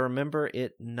just, I remember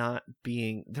it not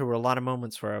being, there were a lot of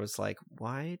moments where I was like,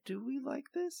 why do we like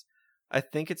this? I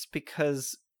think it's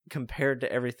because compared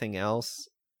to everything else,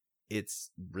 it's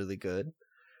really good.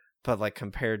 But like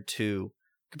compared to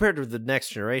the Next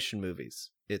Generation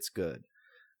movies, it's good.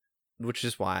 Which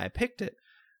is why I picked it.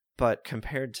 But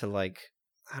compared to like,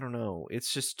 I don't know,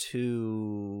 it's just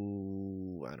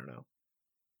too, I don't know.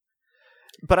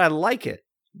 But I like it,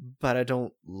 but I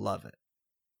don't love it.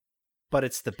 But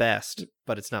it's the best,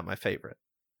 but it's not my favorite.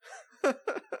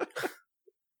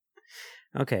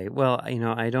 Okay, well,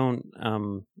 I don't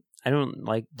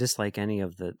dislike any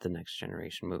of the Next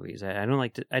Generation movies. I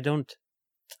don't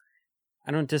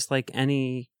dislike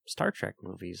any Star Trek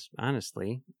movies,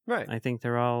 honestly. Right. I think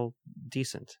they're all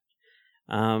decent.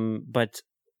 But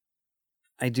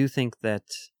I do think that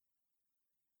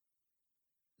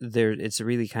it's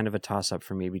really kind of a toss-up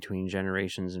for me between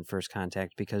Generations and First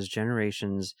Contact, because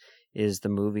Generations is the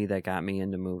movie that got me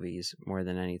into movies more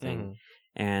than anything. Mm-hmm.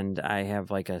 And I have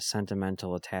like a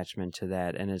sentimental attachment to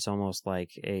that, and it's almost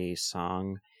like a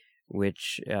song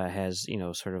which has,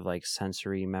 sort of like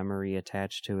sensory memory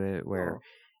attached to it, where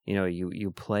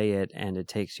you play it and it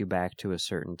takes you back to a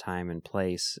certain time and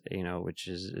place, which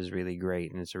is really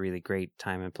great, and it's a really great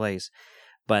time and place.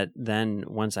 But then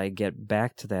once I get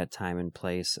back to that time and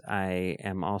place, I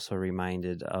am also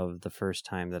reminded of the first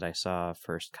time that I saw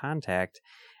First Contact,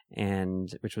 and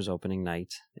which was opening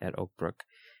night at Oak Brook.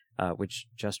 which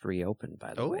just reopened,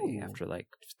 by the way, Oh. after like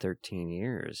 13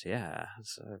 years. Yeah,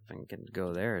 so I've been getting to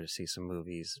go there to see some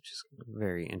movies, which is a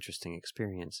very interesting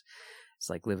experience. It's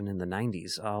like living in the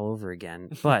 90s all over again.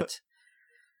 But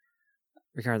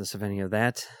regardless of any of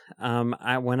that,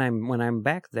 when I'm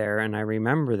back there and I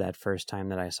remember that first time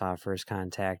that I saw First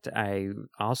Contact, I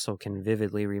also can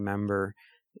vividly remember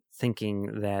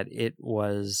thinking that it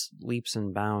was leaps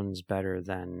and bounds better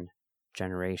than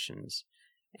Generations.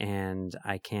 And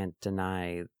I can't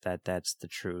deny that that's the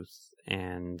truth.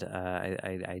 And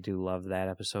I do love that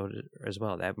episode as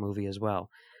well, that movie as well.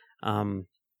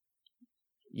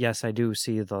 Yes, I do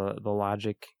see the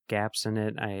logic gaps in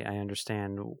it. I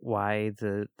understand why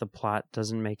the plot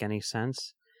doesn't make any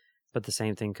sense, but the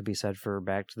same thing could be said for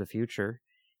Back to the Future.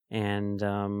 And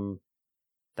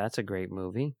that's a great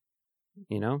movie.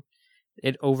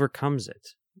 It overcomes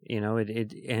it.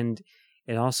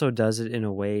 It also does it in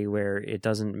a way where it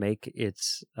doesn't make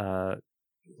its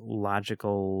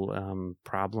logical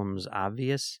problems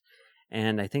obvious.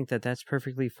 And I think that that's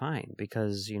perfectly fine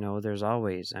because, there's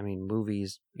always,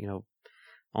 movies,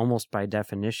 almost by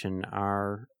definition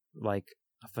are like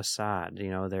a facade,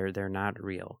 they're not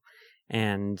real.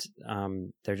 And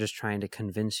they're just trying to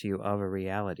convince you of a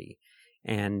reality.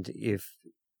 And if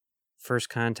First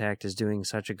Contact is doing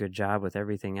such a good job with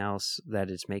everything else that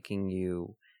it's making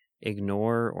you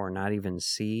ignore or not even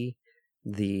see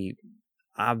the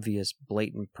obvious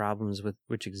blatant problems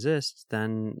which exist,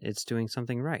 then it's doing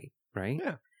something right?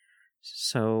 Yeah.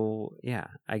 So yeah,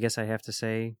 I guess I have to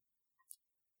say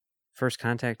First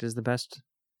Contact is the best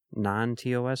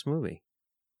non-TOS movie.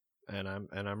 And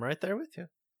I'm right there with you.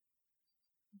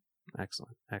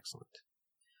 Excellent.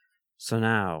 So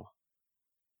now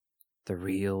the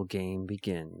real game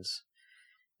begins,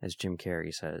 as Jim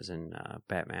Carrey says in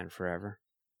Batman Forever,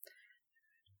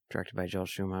 directed by Joel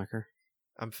Schumacher.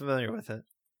 I'm familiar with it.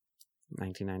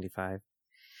 1995.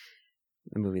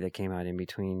 The movie that came out in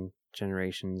between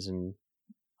Generations and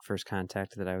First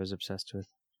Contact that I was obsessed with,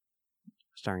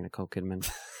 starring Nicole Kidman.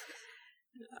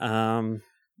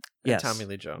 Yes. Tommy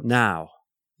Lee Jones. Now,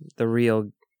 the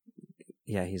real...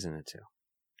 Yeah, he's in it too.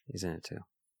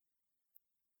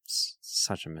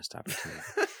 Such a missed opportunity.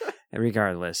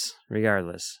 Regardless,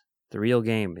 the real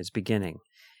game is beginning.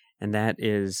 And that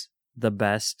is the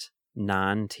best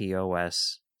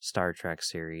non-TOS Star Trek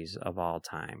series of all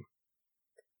time.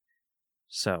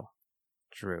 So,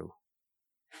 Drew,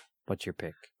 what's your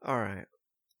pick? All right.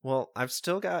 Well, I've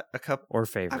still got a couple... Or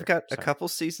favorite. I've got a couple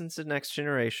seasons of Next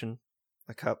Generation,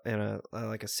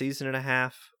 a season and a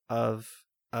half of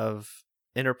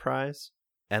Enterprise,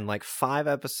 and like 5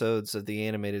 episodes of the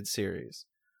animated series.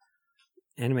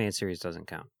 Animated series doesn't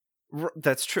count.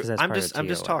 That's true. I'm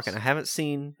just talking. I haven't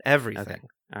seen everything.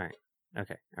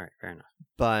 Okay. All right. Fair enough.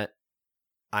 But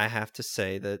I have to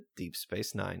say that Deep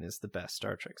Space Nine is the best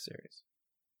Star Trek series.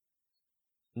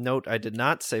 Note, I did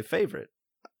not say favorite.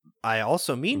 I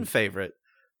also mean favorite,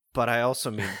 but I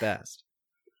also mean best.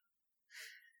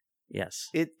 Yes.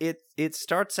 It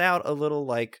starts out a little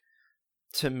like,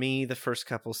 to me, the first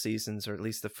couple seasons, or at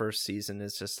least the first season,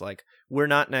 is just like, we're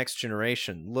not Next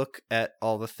Generation. Look at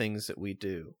all the things that we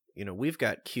do. We've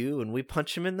got Q and we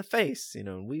punch him in the face.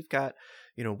 And we've got,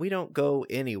 we don't go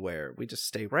anywhere. We just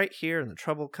stay right here and the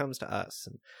trouble comes to us.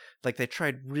 And like, they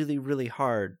tried really, really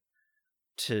hard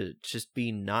to just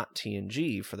be not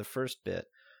TNG for the first bit.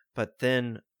 But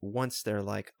then once they're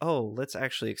like, oh, let's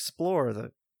actually explore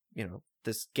the,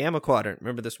 this gamma quadrant.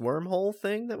 Remember this wormhole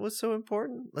thing that was so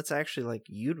important? Let's actually like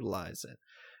utilize it.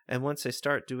 And once they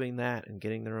start doing that and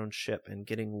getting their own ship and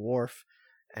getting Worf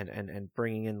and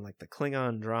bringing in like the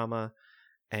Klingon drama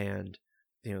and,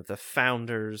 the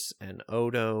Founders and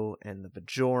Odo and the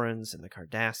Bajorans and the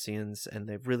Cardassians, and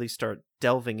they really start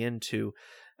delving into,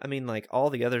 like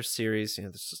all the other series,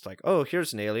 it's just like, oh,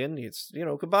 here's an alien. It's,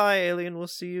 goodbye, alien. We'll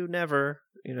see you never.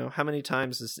 How many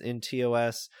times is in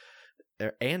TOS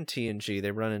and TNG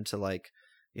they run into like,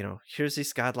 here's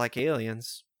these godlike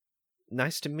aliens.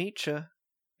 Nice to meet you.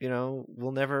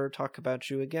 We'll never talk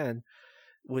about you again.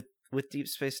 With Deep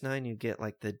Space Nine, you get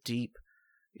like the deep,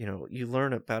 you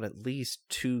learn about at least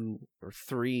 2 or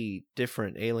 3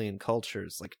 different alien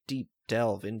cultures, like deep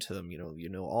delve into them.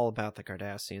 All about the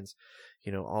Cardassians,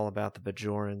 all about the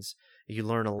Bajorans. You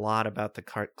learn a lot about the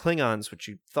Klingons, which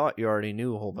you thought you already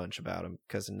knew a whole bunch about them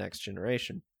because of Next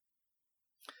Generation.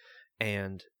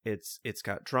 And it's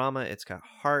got drama, it's got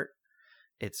heart,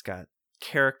 it's got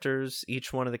characters.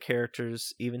 Each one of the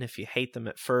characters, even if you hate them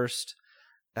at first,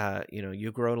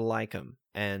 you grow to like them.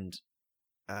 And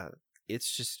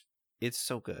it's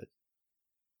so good.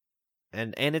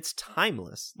 And it's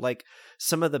timeless. Like,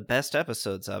 some of the best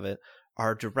episodes of it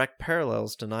are direct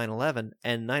parallels to 9/11,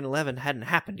 and 9/11 hadn't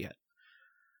happened yet.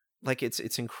 Like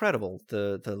it's incredible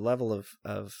the level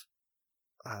of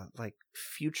like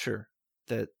future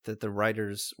that the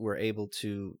writers were able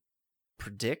to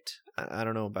predict. I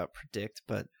don't know about predict,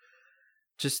 but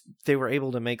just they were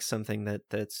able to make something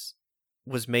that's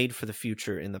was made for the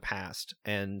future in the past,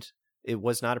 and it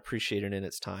was not appreciated in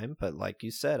its time. But like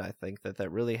you said, I think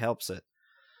that really helps it,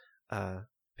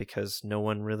 because no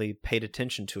one really paid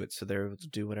attention to it, so they're able to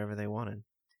do whatever they wanted.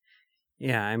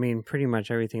 Yeah, I mean, pretty much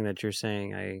everything that you're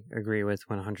saying, I agree with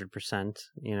 100%.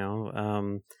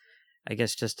 I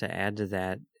guess just to add to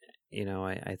that,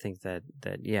 I think that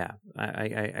yeah,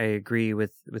 I agree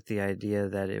with the idea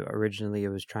that originally it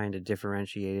was trying to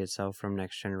differentiate itself from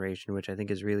Next Generation, which I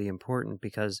think is really important,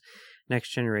 because Next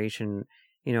Generation,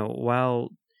 while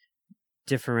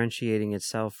differentiating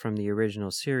itself from the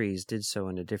original series, did so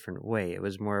in a different way. It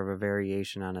was more of a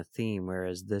variation on a theme,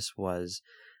 whereas this was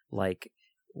like,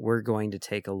 we're going to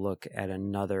take a look at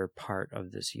another part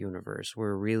of this universe.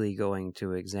 We're really going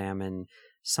to examine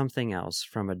something else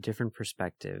from a different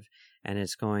perspective, and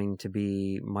it's going to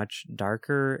be much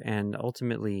darker and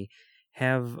ultimately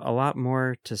have a lot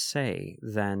more to say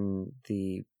than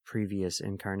the previous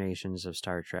incarnations of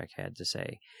Star Trek had to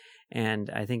say. And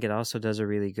I think it also does a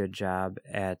really good job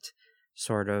at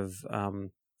sort of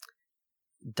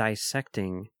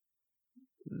dissecting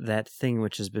that thing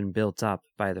which has been built up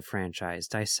by the franchise,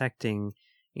 dissecting,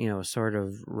 sort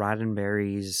of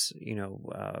Roddenberry's,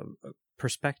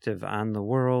 perspective on the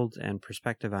world and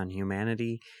perspective on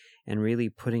humanity, and really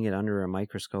putting it under a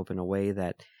microscope in a way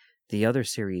that the other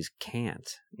series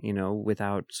can't,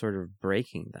 without sort of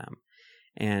breaking them.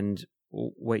 And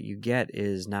what you get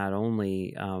is not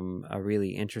only a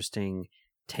really interesting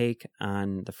take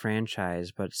on the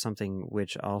franchise, but something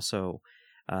which also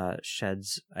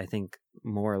sheds, I think,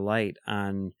 more light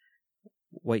on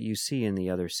what you see in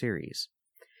the other series.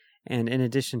 And in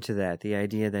addition to that, the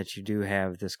idea that you do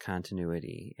have this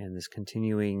continuity and this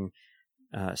continuing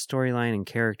storyline and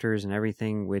characters and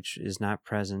everything, which is not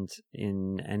present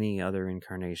in any other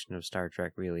incarnation of Star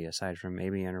Trek, really, aside from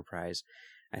maybe Enterprise,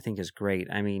 I think is great.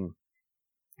 I mean,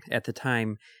 at the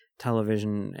time,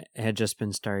 television had just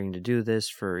been starting to do this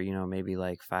for, maybe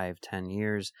like 5-10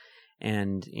 years.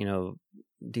 And,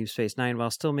 Deep Space Nine, while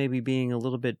still maybe being a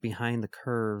little bit behind the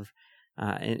curve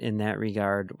in that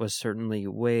regard, was certainly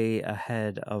way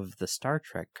ahead of the Star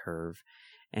Trek curve.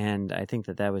 And I think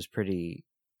that was pretty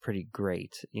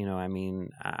great. I mean,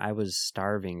 I was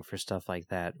starving for stuff like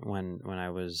that when I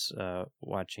was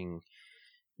watching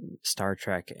Star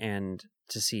Trek, and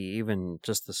to see even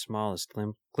just the smallest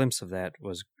glimpse of that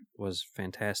was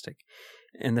fantastic.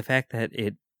 And the fact that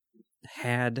it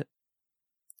had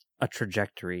a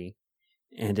trajectory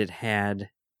and it had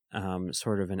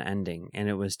sort of an ending, and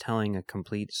it was telling a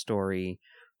complete story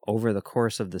over the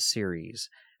course of the series,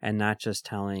 and not just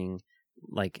telling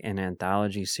like an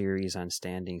anthology series on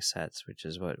standing sets, which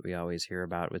is what we always hear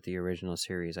about with the original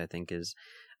series, I think is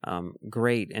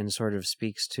great, and sort of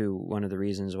speaks to one of the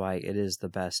reasons why it is the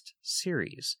best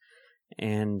series.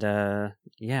 And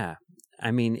yeah,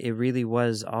 I mean, it really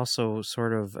was also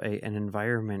sort of an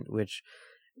environment which,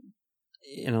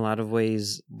 in a lot of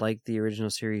ways, like the original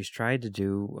series tried to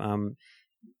do,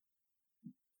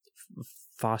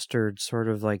 fostered sort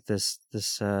of like this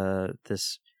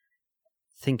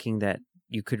thinking that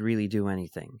you could really do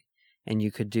anything, and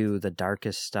you could do the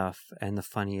darkest stuff and the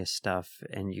funniest stuff,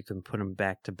 and you can put them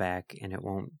back to back and it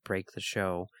won't break the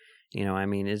show. I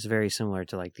mean, it's very similar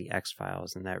to like the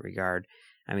X-Files in that regard.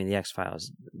 I mean, the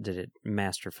X-Files did it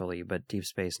masterfully, but Deep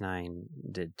Space Nine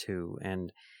did too.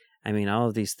 And I mean, all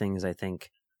of these things, I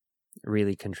think,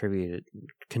 really contribute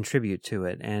to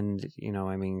it. And,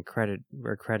 I mean, credit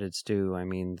where credit's due. I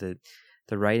mean,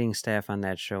 the writing staff on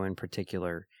that show in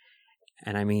particular,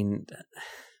 and I mean,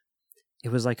 it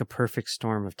was like a perfect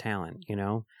storm of talent,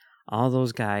 all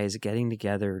those guys getting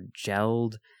together,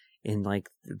 gelled in like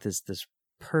this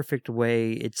perfect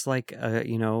way. It's like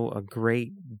a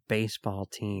great baseball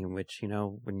team, which,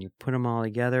 when you put them all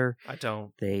together,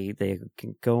 they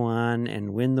can go on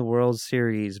and win the World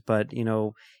Series. But,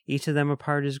 each of them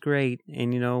apart is great.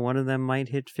 And, one of them might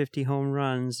hit 50 home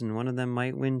runs and one of them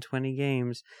might win 20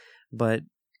 games. But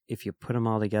if you put them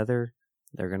all together,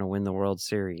 they're going to win the World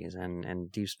Series.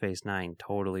 And Deep Space Nine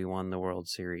totally won the World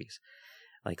Series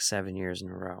like 7 years in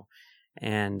a row.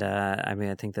 And I mean,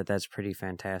 I think that's pretty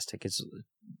fantastic. It's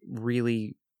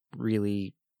really,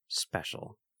 really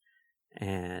special.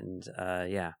 And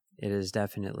yeah, it is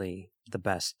definitely the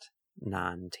best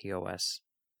non-TOS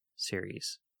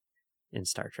series in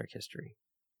Star Trek history,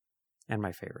 and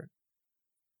my favorite.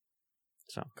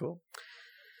 So cool.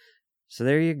 So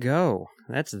there you go.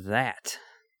 That's that.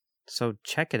 So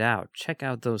check it out. Check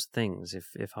out those things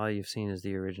if all you've seen is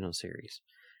the original series.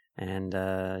 And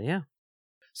yeah.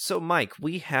 So Mike,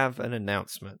 we have an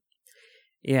announcement.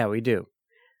 Yeah, we do.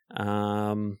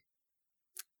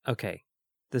 Okay.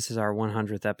 This is our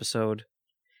 100th episode.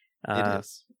 It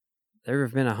is. There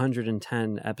have been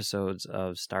 110 episodes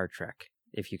of Star Trek,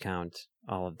 if you count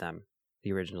all of them,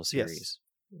 the original series. Yes.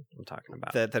 I'm talking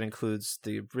about that includes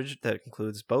that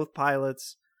includes both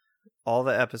pilots, all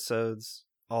the episodes,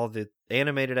 all the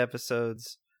animated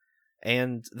episodes,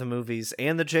 and the movies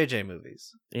and the JJ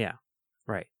movies. Yeah,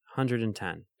 right.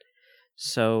 110.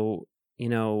 So,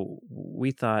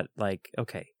 we thought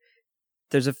okay,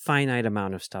 there's a finite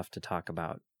amount of stuff to talk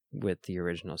about with the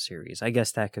original series. I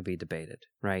guess that could be debated,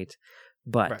 right?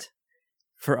 But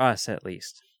for us, at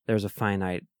least, there's a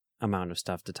finite amount of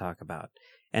stuff to talk about.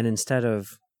 And instead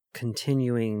of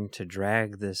continuing to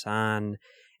drag this on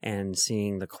and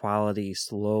seeing the quality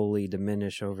slowly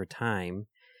diminish over time,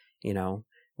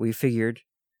 we figured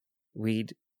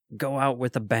we'd go out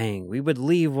with a bang. We would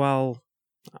leave while,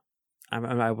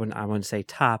 I wouldn't say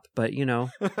top, but,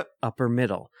 upper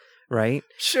middle, right?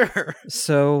 Sure.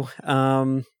 So,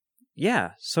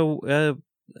 yeah. So,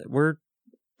 we're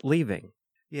leaving.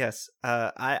 Yes.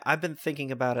 I've been thinking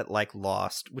about it like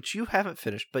Lost, which you haven't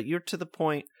finished, but you're to the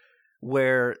point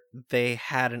where they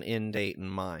had an end date in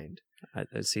mind.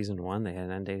 Season 1, they had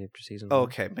an end date after season 1?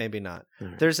 Okay, maybe not.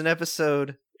 Right. There's an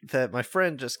episode that my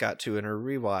friend just got to in her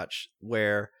rewatch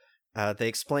where they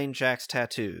explained Jack's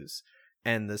tattoos.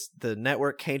 And the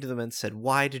network came to them and said,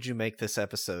 "Why did you make this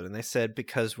episode?" And they said,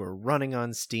 "Because we're running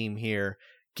on steam here.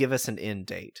 Give us an end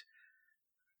date."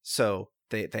 So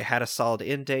they had a solid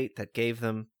end date that gave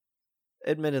them,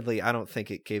 admittedly, I don't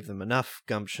think it gave them enough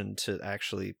gumption to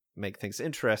actually make things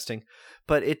interesting,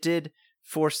 but it did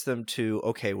force them to,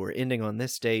 okay, we're ending on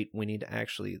this date. We need to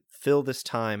actually fill this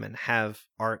time and have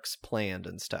arcs planned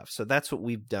and stuff. So that's what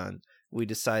we've done. We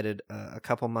decided a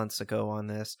couple months ago on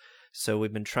this. So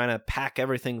we've been trying to pack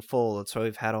everything full. That's why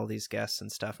we've had all these guests and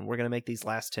stuff. And we're going to make these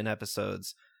last 10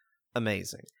 episodes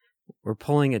amazing. We're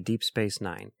pulling a Deep Space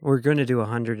Nine. We're going to do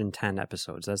 110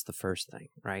 episodes. That's the first thing,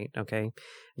 right? Okay,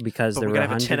 because we're going to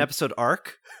have a 10 episode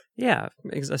arc. Yeah,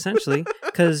 essentially,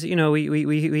 because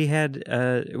we had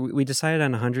we decided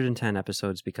on 110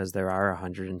 episodes because there are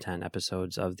 110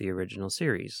 episodes of the original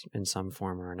series in some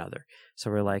form or another.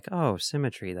 So we're like, oh,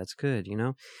 symmetry, that's good,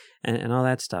 and all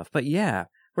that stuff. But yeah,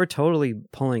 we're totally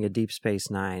pulling a Deep Space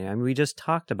Nine. I mean, we just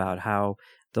talked about how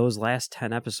those last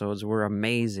 10 episodes were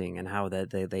amazing and how that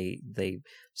they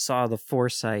saw the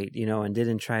foresight, and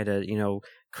didn't try to,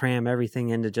 cram everything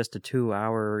into just a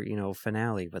 2-hour,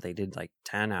 finale, but they did like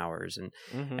 10 hours. And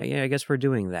yeah, I guess we're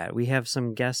doing that. We have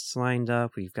some guests lined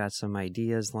up. We've got some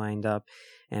ideas lined up,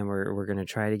 and we're going to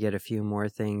try to get a few more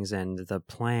things. And the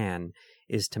plan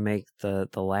is to make the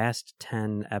last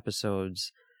 10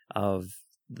 episodes of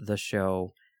the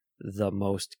show the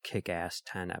most kick-ass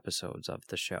 10 episodes of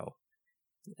the show.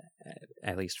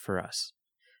 At least for us.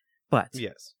 But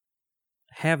yes,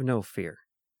 have no fear,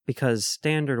 because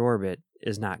Standard Orbit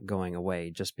is not going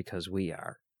away just because we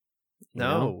are.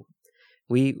 No.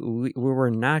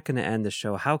 We're not going to end the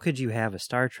show. How could you have a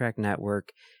Star Trek network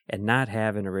and not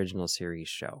have an original series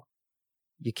show?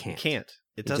 You can't.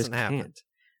 It doesn't happen. Can't,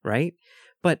 right?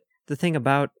 But the thing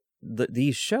about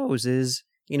these shows is,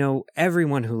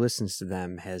 everyone who listens to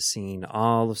them has seen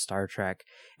all of Star Trek,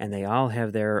 and they all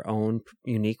have their own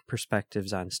unique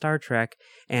perspectives on Star Trek.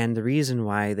 And the reason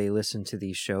why they listen to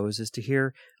these shows is to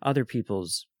hear other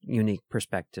people's unique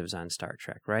perspectives on Star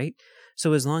Trek, right?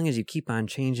 So as long as you keep on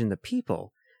changing the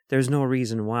people, there's no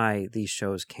reason why these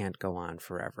shows can't go on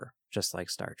forever, just like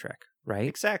Star Trek, right?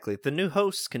 Exactly. The new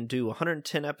hosts can do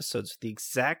 110 episodes with the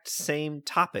exact same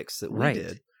topics that we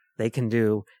did. They can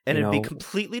do, and it'd be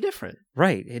completely different.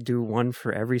 Right. It'd do one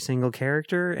for every single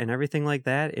character and everything like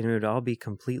that, and it would all be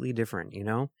completely different,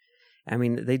 I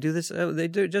mean, they do this, they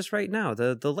do it just right now.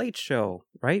 The Late Show,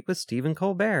 right? With Stephen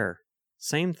Colbert.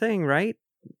 Same thing, right?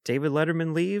 David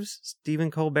Letterman leaves, Stephen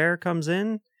Colbert comes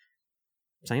in.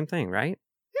 Same thing, right?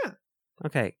 Yeah.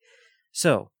 Okay.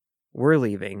 So, we're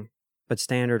leaving, but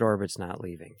Standard Orbit's not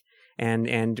leaving.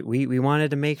 And we wanted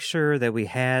to make sure that we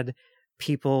had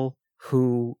people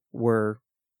who were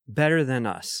better than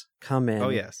us come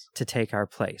in to take our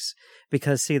place.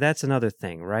 Because see, that's another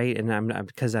thing, right? And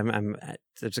I'm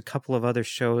there's a couple of other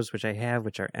shows which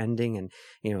are ending, and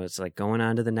it's like going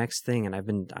on to the next thing, and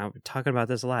I'm talking about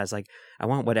this a lot. It's like I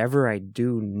want whatever I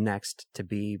do next to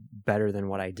be better than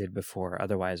what I did before.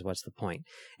 Otherwise, what's the point?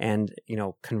 And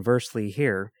conversely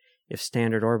here, if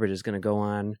Standard Orbit is going to go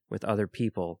on with other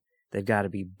people, they've got to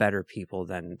be better people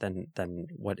than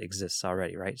what exists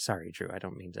already, right? Sorry, Drew, I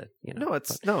don't mean to,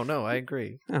 No, I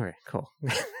agree. All right, cool.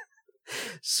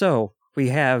 So we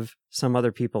have some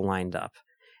other people lined up,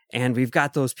 and we've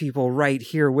got those people right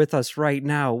here with us right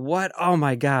now. What? Oh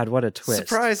my God, what a twist.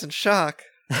 Surprise and shock.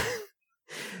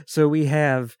 So we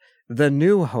have the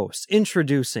new hosts,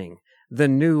 introducing the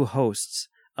new hosts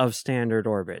of Standard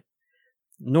Orbit,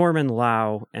 Norman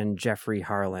Lau and Jeffrey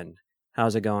Harlan.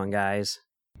 How's it going, guys?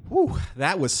 Whew,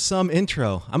 that was some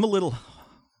intro. I'm a little,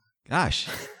 gosh,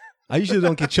 I usually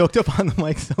don't get choked up on the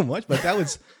mic so much, but that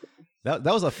was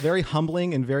a very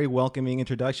humbling and very welcoming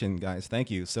introduction, guys.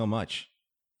 Thank you so much.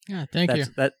 Yeah, thank you.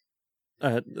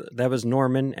 That was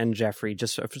Norman and Jeffrey,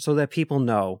 just so that people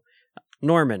know.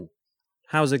 Norman,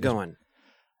 how's it going?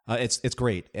 It's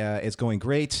great. It's going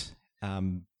great.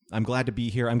 I'm glad to be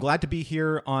here. I'm glad to be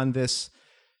here on this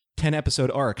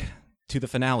 10-episode arc to the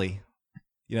finale.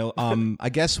 I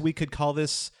guess we could call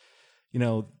this,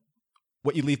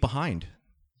 what you leave behind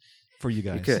for you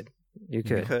guys. You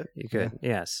could.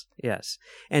 Yes.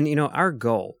 And, our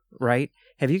goal, right?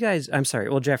 Have you guys, I'm sorry,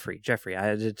 well, Jeffrey,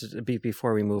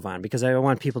 before we move on, because I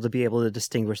want people to be able to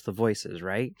distinguish the voices,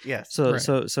 right? Yes. So, right.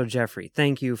 so Jeffrey,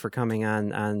 thank you for coming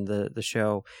on the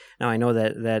show. Now, I know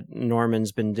that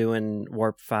Norman's been doing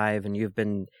Warp 5 and you've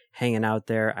been hanging out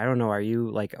there. I don't know, are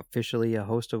you like officially a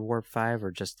host of Warp 5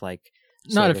 or just like...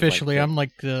 Not officially. I'm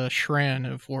like the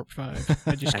Shran of Warp 5.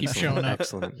 I just keep showing up.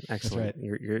 Excellent. Right.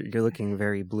 You're looking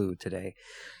very blue today.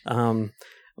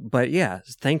 But yeah,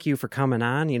 thank you for coming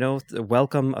on.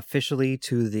 Welcome officially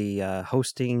to the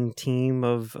hosting team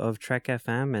of Trek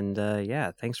FM. And yeah,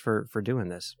 thanks for doing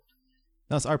this.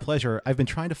 No, it's our pleasure. I've been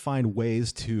trying to find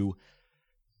ways to...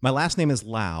 My last name is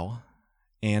Lau,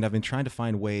 and I've been trying to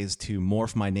find ways to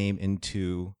morph my name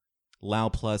into Lau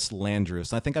plus Landrew.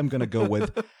 So I think I'm going to go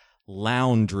with...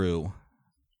 Loundrew.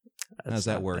 How does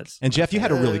that work? And Jeff, you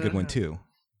had a really good one too.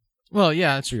 Well,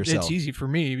 yeah, it's easy for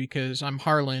me because I'm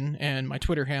Harlan and my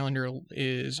Twitter handle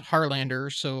is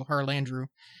Harlander, so Harlandrew.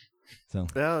 So,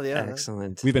 well, yeah,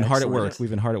 excellent. We've been hard at work. You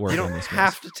don't on this.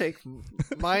 Have to take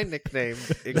my nickname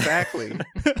exactly.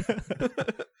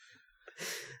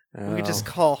 We could just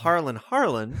call Harlan,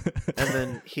 and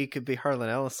then he could be Harlan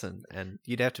Ellison, and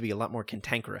you'd have to be a lot more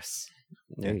cantankerous.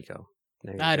 There you go.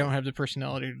 I don't have the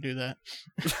personality to do that.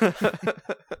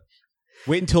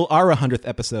 Wait until our 100th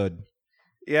episode.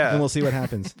 Yeah. Then we'll see what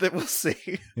happens. Then we'll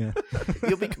see. Yeah.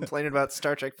 You'll be complaining about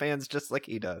Star Trek fans just like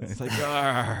he does. It's like,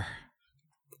 argh.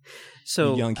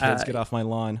 So you young kids, get off my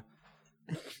lawn.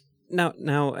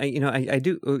 Now, I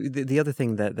do. The other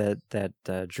thing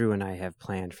that Drew and I have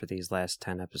planned for these last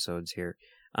 10 episodes here.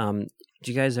 Do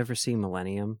you guys ever see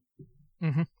Millennium?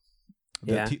 Mm-hmm.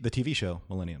 The TV show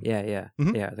Millennium. Yeah.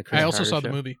 Mm-hmm. Yeah. The Chris I also Carter saw show.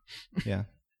 the movie. Yeah.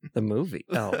 The movie.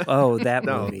 Oh, that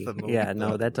No, movie. the movie. Yeah,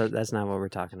 no, that's not what we're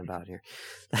talking about here.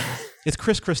 It's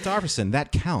Chris Christopherson.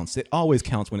 That counts. It always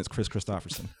counts when it's Chris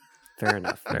Christopherson. Fair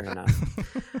enough.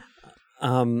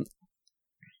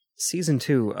 Season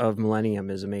 2 of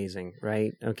Millennium is amazing,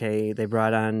 right? Okay, they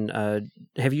brought on.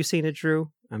 Have you seen it,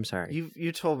 Drew? I'm sorry.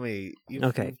 You told me.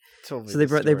 Okay. You told me. So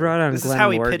they brought on. This Glenn is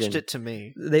how Morgan. he pitched it to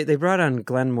me. They brought on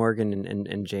Glenn Morgan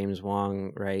and James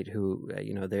Wong, right? Who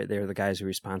they're the guys who are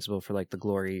responsible for like the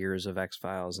glory years of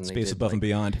X-Files and Space Above and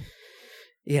Beyond.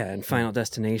 Yeah, and Final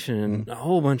Destination and a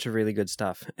whole bunch of really good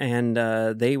stuff. And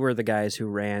they were the guys who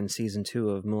ran season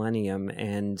 2 of Millennium,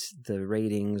 and the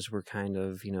ratings were kind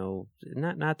of,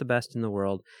 not the best in the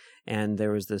world. And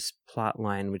there was this plot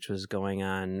line which was going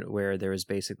on where there was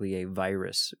basically a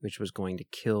virus which was going to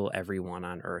kill everyone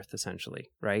on Earth, essentially,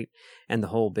 right? And the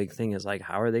whole big thing is like,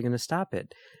 how are they going to stop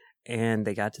it? And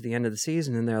they got to the end of the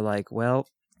season and they're like, well,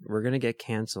 we're going to get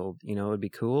canceled. It'd be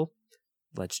cool.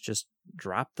 Let's just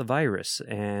drop the virus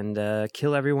and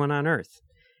kill everyone on Earth.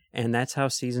 And that's how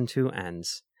season 2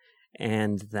 ends.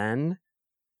 And then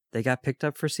they got picked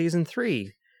up for season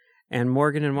 3. And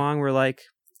Morgan and Wong were like,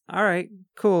 all right,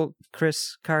 cool,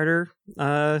 Chris Carter.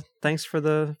 Thanks for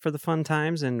the fun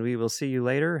times, and we will see you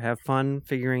later. Have fun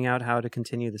figuring out how to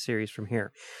continue the series from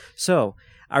here. So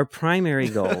our primary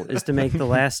goal is to make the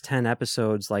last 10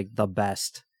 episodes like the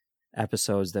best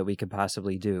episodes that we could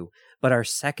possibly do. But our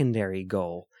secondary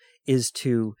goal is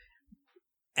to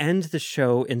end the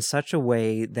show in such a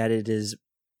way that it is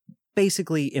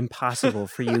basically impossible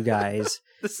for you guys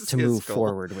to move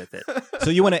forward with it. So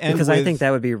you want to end because I think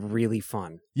that would be really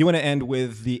fun. You want to end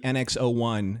with the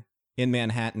NX-01 in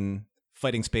Manhattan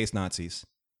fighting space Nazis.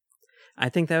 I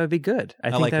think that would be good. I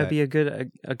think like that would be a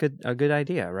good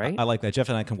idea, right? I like that. Jeff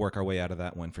and I can work our way out of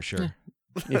that one for sure.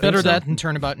 Better that than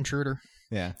Turnabout Intruder.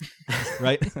 Yeah.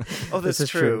 Right? Oh, this is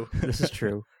true. This is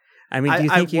true. I mean, do you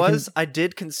think I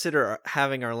did consider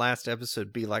having our last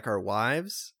episode be like our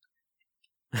wives,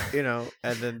 and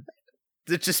then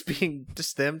just being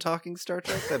just them talking Star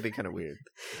Trek. That'd be kind of weird.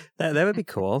 That would be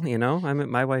cool. I mean,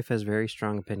 my wife has very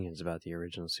strong opinions about the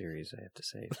original series, I have to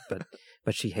say,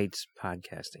 but she hates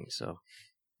podcasting. So,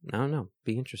 no,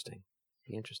 be interesting.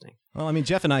 Well, I mean,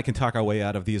 Jeff and I can talk our way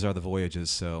out of These Are the Voyages,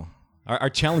 so our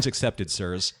challenge accepted,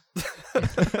 sirs.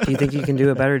 Do you think you can do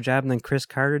a better job than Chris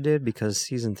Carter did? Because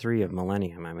season 3 of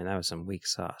Millennium, I mean, that was some weak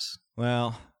sauce.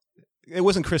 Well, it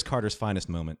wasn't Chris Carter's finest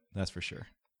moment, that's for sure.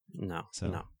 No.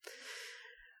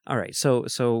 All right, so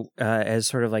as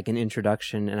sort of like an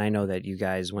introduction, and I know that you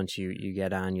guys, once you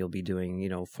get on, you'll be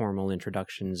doing, formal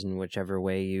introductions in whichever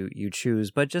way you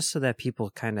choose, but just so that people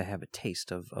kind of have a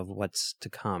taste of what's to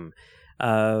come.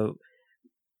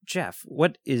 Jeff,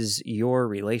 what is your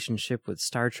relationship with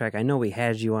Star Trek? I know we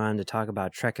had you on to talk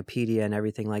about Trekipedia and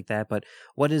everything like that, but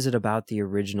what is it about the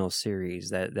original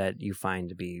series that you find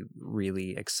to be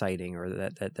really exciting, or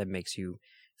that makes you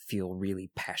feel really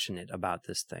passionate about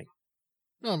this thing?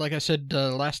 Well, like I said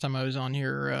last time I was on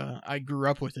here, I grew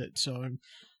up with it, so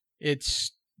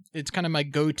it's kind of my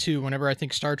go-to whenever I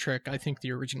think Star Trek. I think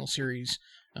the original series.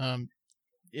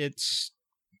 It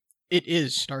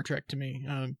is Star Trek to me.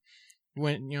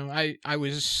 When I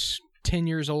was 10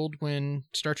 years old when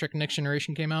Star Trek Next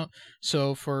Generation came out,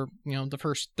 so for the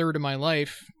first third of my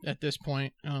life at this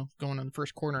point, going on the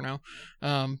first quarter now,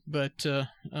 for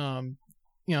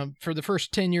the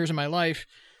first 10 years of my life,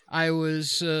 I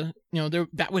was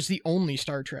that was the only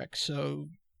Star Trek. So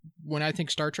when I think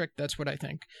Star Trek, that's what I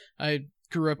think. I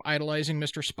grew up idolizing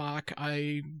Mr. Spock.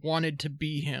 I wanted to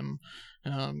be him.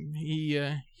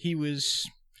 He was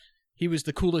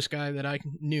the coolest guy that I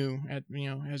knew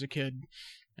as a kid,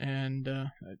 and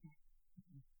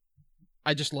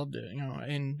I just loved it,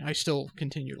 and I still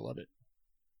continue to love it.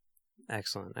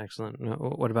 Excellent.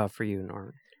 What about for you,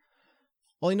 Norman?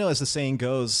 Well, as the saying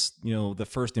goes, the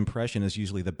first impression is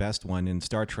usually the best one. In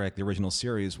Star Trek, the original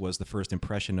series was the first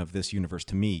impression of this universe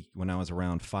to me when I was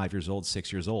around 5 years old,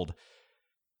 6 years old.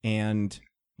 And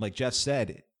like Jeff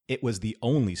said, it was the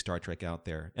only Star Trek out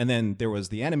there. And then there was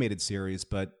the animated series,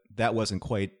 but that wasn't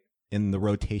quite in the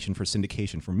rotation for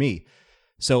syndication for me.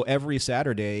 So every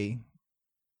Saturday,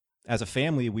 as a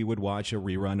family, we would watch a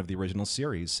rerun of the original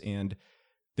series. And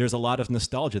there's a lot of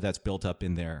nostalgia that's built up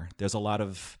in there. There's a lot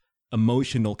of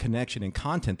emotional connection and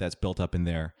content that's built up in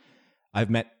there. I've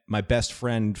met my best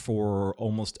friend for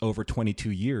almost over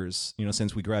 22 years,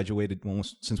 since we graduated,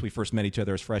 since we first met each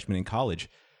other as freshmen in college.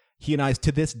 He and I,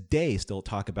 to this day, still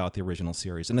talk about the original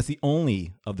series, and that's the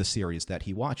only of the series that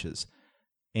he watches.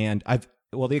 And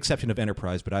the exception of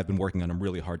Enterprise, but I've been working on them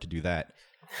really hard to do that.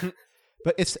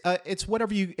 But it's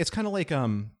whatever it's kind of like,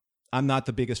 I'm not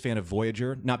the biggest fan of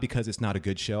Voyager, not because it's not a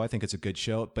good show. I think it's a good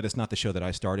show, but it's not the show that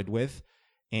I started with.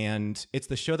 And it's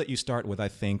the show that you start with, I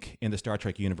think, in the Star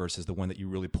Trek universe is the one that you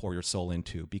really pour your soul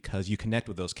into because you connect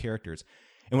with those characters.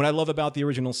 And what I love about the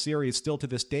original series still to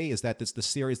this day is that it's the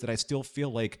series that I still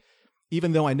feel like,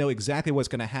 even though I know exactly what's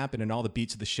going to happen and all the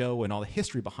beats of the show and all the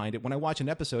history behind it, when I watch an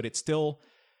episode, it's still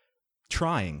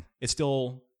trying. It's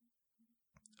still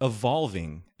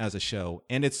evolving as a show.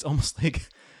 And it's almost like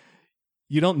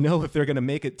you don't know if they're going to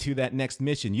make it to that next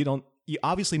mission. You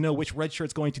obviously know which red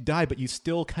shirt's going to die, but you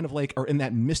still kind of like are in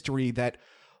that mystery that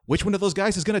which one of those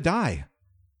guys is going to die.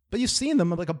 But you've seen them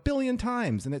like a billion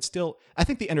times, and it's still, I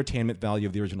think the entertainment value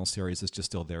of the original series is just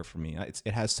still there for me.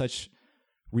 It has such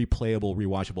replayable,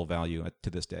 rewatchable value to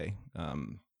this day,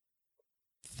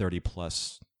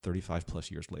 35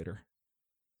 plus years later.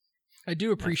 I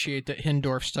do appreciate that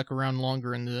Hindorf stuck around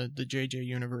longer in the JJ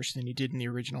universe than he did in the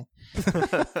original.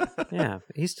 Yeah,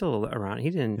 he's still around. He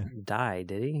didn't die,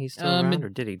 did he? He's still around, or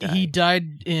did he die? He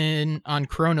died on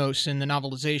Kronos in the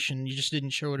novelization. You just didn't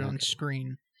show it on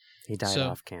screen. He died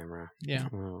off camera. Yeah.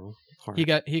 Oh, he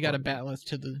got a bat'leth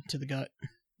to the gut.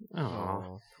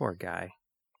 Oh, poor guy.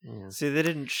 Yeah. See, they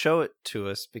didn't show it to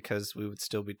us because we would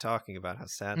still be talking about how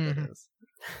sad that is.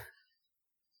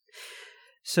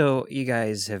 So you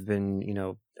guys have been,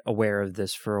 aware of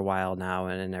this for a while now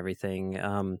and everything.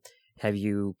 Have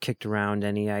you kicked around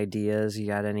any ideas? You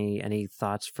got any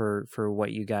thoughts for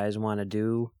what you guys want to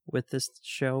do with this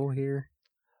show here?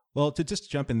 Well, to just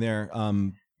jump in there,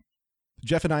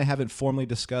 Jeff and I haven't formally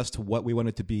discussed what we want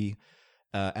it to be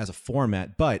as a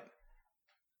format, but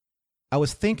I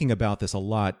was thinking about this a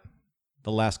lot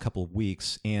the last couple of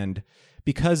weeks, and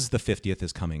because the 50th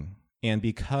is coming, and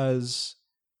because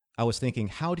I was thinking,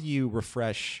 how do you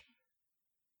refresh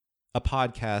a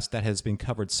podcast that has been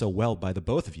covered so well by the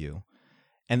both of you,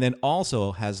 and then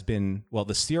also has been,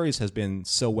 the series has been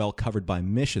so well covered by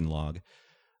Mission Log?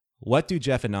 what do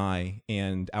Jeff and I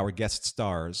and our guest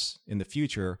stars in the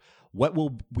future, what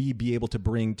will we be able to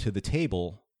bring to the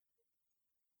table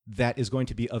that is going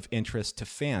to be of interest to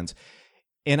fans?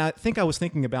 And I think I was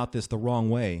thinking about this the wrong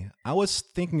way. I was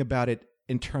thinking about it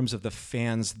in terms of the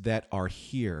fans that are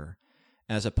here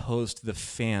as opposed to the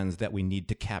fans that we need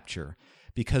to capture,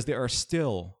 because there are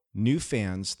still new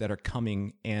fans that are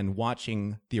coming and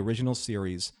watching the original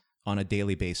series on a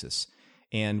daily basis.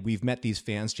 And we've met these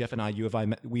fans, Jeff and I,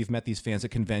 we've met these fans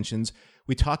at conventions.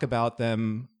 We talk about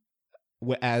them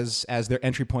as their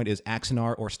entry point is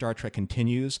Axanar or Star Trek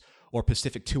Continues or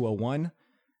Pacific 201.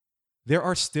 There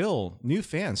are still new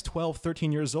fans, 12,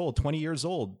 13 years old, 20 years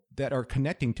old, that are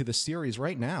connecting to the series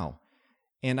right now.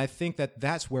 And I think that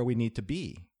that's where we need to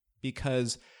be,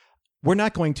 because we're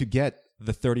not going to get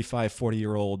the 35,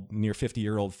 40-year-old, near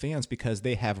 50-year-old fans because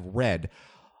they have read,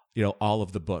 all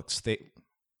of the books. They,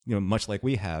 much like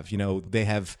we have, they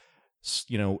have,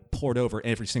 poured over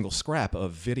every single scrap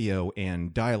of video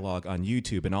and dialogue on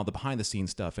YouTube and all the behind-the-scenes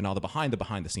stuff and all the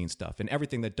behind-the-scenes stuff and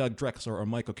everything that Doug Drexler or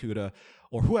Mike Okuda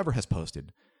or whoever has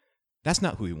posted. That's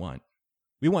not who we want.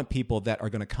 We want people that are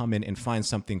going to come in and find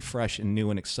something fresh and new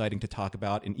and exciting to talk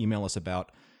about and email us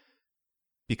about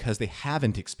because they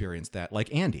haven't experienced that,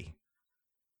 like Andy.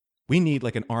 We need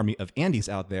like an army of Andys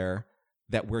out there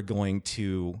that we're going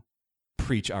to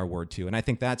preach our word to. And I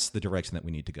think that's the direction that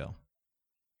we need to go.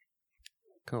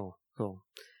 Cool.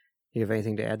 You have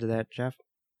anything to add to that, Jeff?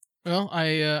 Well,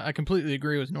 I completely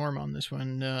agree with Norm on this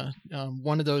one.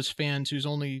 One of those fans who's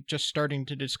only just starting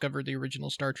to discover the original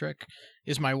Star Trek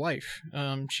is my wife.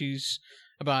 She's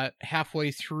about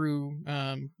halfway through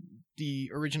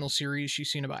the original series. She's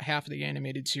seen about half of the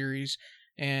animated series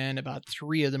and about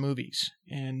 3 of the movies,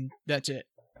 and that's it.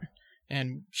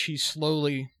 And she's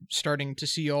slowly starting to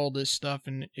see all this stuff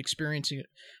and experiencing it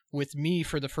with me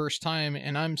for the first time,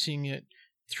 and I'm seeing it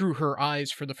through her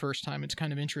eyes for the first time. It's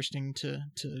kind of interesting to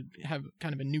have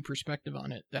kind of a new perspective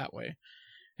on it that way.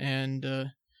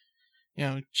 And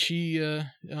she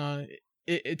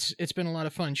it's been a lot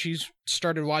of fun. She's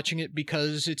started watching it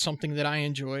because it's something that I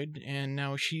enjoyed, and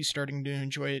now she's starting to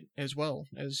enjoy it as well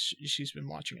as she's been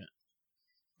watching it.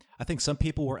 I think some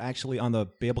people were actually on the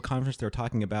Babel conference. They were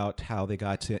talking about how they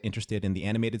got interested in the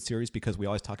animated series because we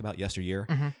always talk about yesteryear.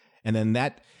 Mm-hmm. And then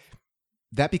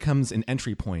that becomes an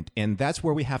entry point. And that's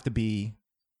where we have to be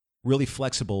really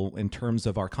flexible in terms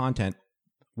of our content,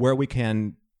 where we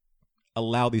can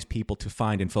allow these people to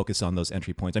find and focus on those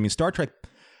entry points. I mean, Star Trek,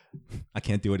 I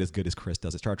can't do it as good as Chris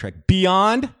does it. Star Trek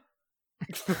Beyond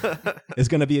is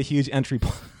going to be a huge entry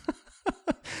point.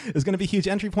 It's going to be a huge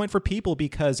entry point for people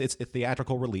because it's a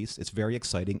theatrical release. It's very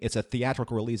exciting. It's a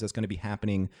theatrical release that's going to be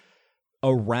happening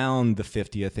around the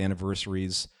 50th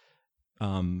anniversaries,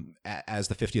 as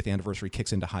the 50th anniversary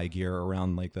kicks into high gear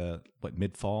around like the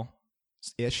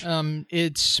mid-fall-ish?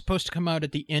 It's supposed to come out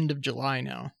at the end of July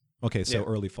now. Okay, so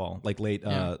early fall, like late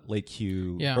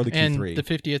Q, early Q3. And the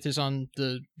 50th is on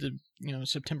the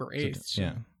September 8th. So.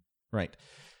 Yeah, right.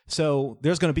 So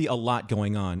there's going to be a lot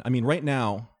going on. I mean, right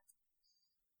now,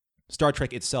 Star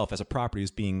Trek itself as a property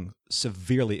is being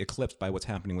severely eclipsed by what's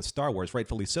happening with Star Wars,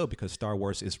 rightfully so, because Star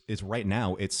Wars is right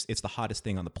now, it's the hottest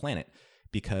thing on the planet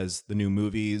because the new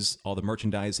movies, all the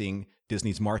merchandising,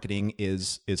 Disney's marketing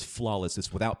is flawless,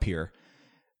 it's without peer.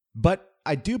 But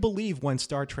I do believe when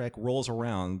Star Trek rolls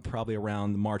around, probably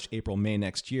around March, April, May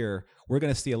next year, we're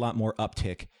going to see a lot more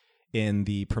uptick in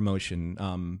the promotion.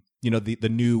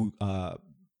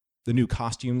 The new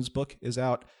costumes book is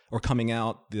out or coming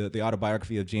out. The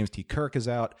autobiography of James T. Kirk is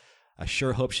out. I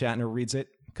sure hope Shatner reads it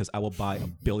because I will buy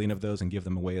 1 billion of those and give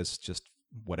them away as just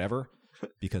whatever.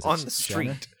 Because on it's the street.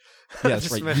 Shatner. Yeah, that's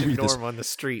just right. imagine Norm on the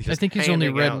street. I think he's only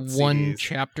read handing out one CDs.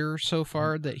 chapter so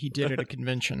far that he did at a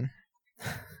convention.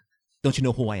 Don't you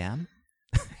know who I am?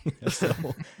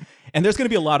 And there's going to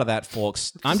be a lot of that,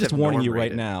 folks. I'm just have warning Norm you read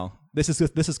right it. now. This is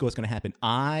what's going to happen.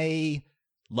 I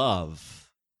love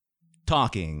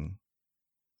talking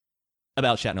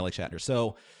about Shatner like Shatner.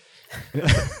 So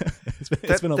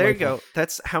it's been a there lot you of go. fun.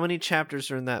 That's how many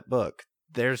chapters are in that book.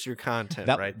 There's your content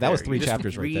right there. That was 3 You just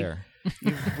chapters right read- there.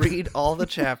 You read all the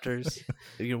chapters.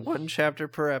 You get 1 chapter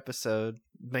per episode.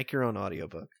 Make your own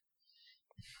audiobook.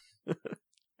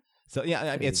 So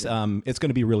yeah, it's going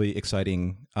to be really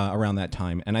exciting around that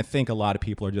time, and I think a lot of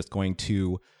people are just going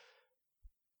to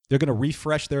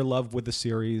refresh their love with the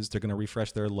series. They're going to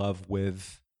refresh their love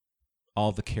with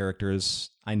all the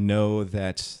characters. I know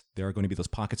that there are going to be those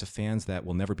pockets of fans that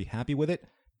will never be happy with it.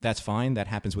 That's fine. That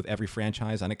happens with every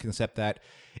franchise. I can accept that,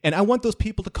 and I want those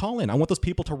people to call in. I want those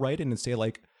people to write in and say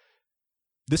like,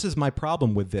 this is my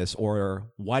problem with this, or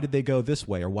why did they go this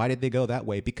way, or why did they go that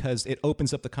way? Because it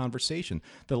opens up the conversation.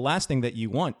 The last thing that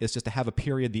you want is just to have a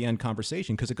period the end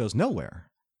conversation, because it goes nowhere.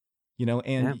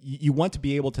 And you want to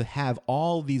be able to have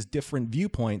all these different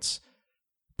viewpoints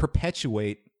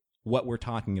perpetuate what we're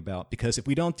talking about, because if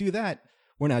we don't do that,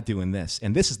 we're not doing this.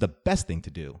 And this is the best thing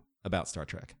to do about Star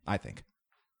Trek, I think.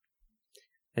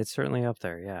 It's certainly up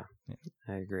there, yeah.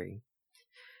 I agree.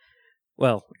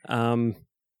 Well,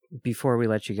 before we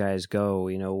let you guys go,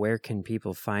 where can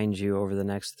people find you over the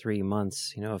next 3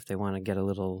 months, if they want to get a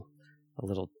little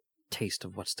taste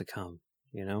of what's to come,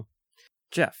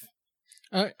 Jeff?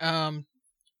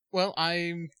 Well,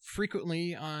 I'm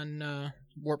frequently on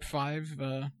Warp 5.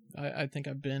 I think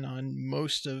I've been on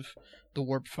most of the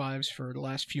Warp 5s for the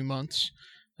last few months.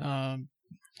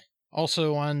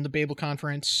 Also on the Babel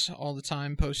Conference all the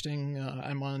time, posting.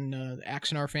 I'm on the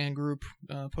Axanar fan group,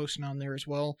 posting on there as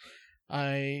well.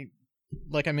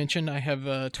 Like I mentioned, I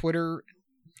have Twitter.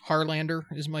 Harlander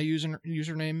is my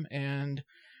username, and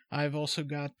I've also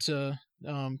got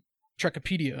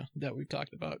Trekipedia that we've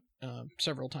talked about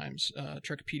several times,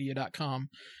 Trekipedia.com.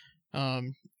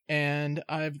 And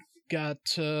I've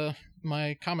got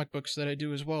my comic books that I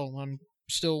do as well. I'm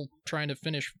still trying to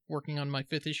finish working on my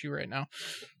 5th issue right now.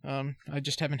 I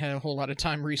just haven't had a whole lot of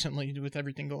time recently with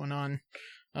everything going on.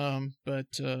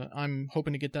 But I'm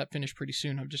hoping to get that finished pretty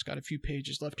soon. I've just got a few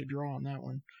pages left to draw on that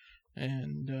one.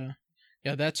 And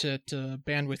that's at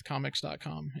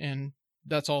bandwidthcomics.com. And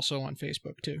that's also on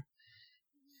Facebook too.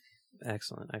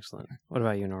 Excellent. What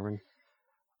about you, Norman?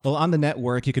 Well, on the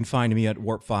network, you can find me at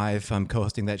Warp 5. I'm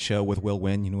co-hosting that show with Will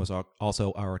Nguyen, who is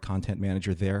also our content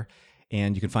manager there.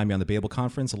 And you can find me on the Babel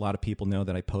Conference. A lot of people know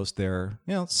that I post there,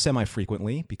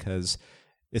 semi-frequently, because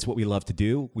it's what we love to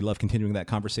do. We love continuing that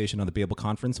conversation on the Babel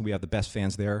Conference, and we have the best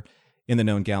fans there in the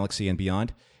known galaxy and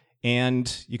beyond.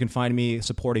 And you can find me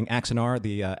supporting Axanar,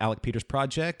 the Alec Peters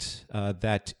project,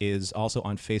 that is also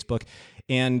on Facebook.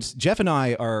 And Jeff and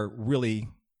I are really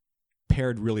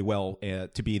paired really well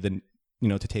to be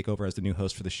to take over as the new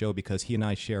host for the show, because he and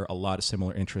I share a lot of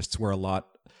similar interests. We're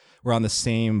on the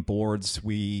same boards.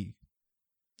 We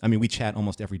chat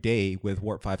almost every day with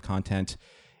Warp 5 content,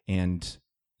 and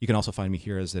you can also find me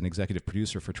here as an executive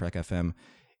producer for Trek FM.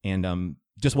 And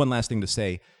just one last thing to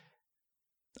say.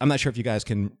 I'm not sure if you guys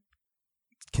can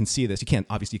see this. You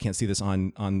can't see this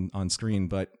on screen,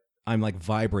 but I'm like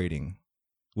vibrating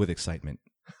with excitement.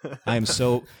 I'm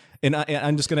so, and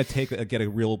I'm just going to get a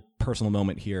real personal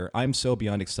moment here. I'm so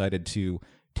beyond excited to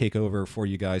take over for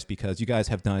you guys, because you guys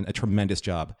have done a tremendous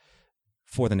job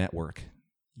for the network.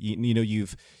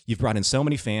 You've brought in so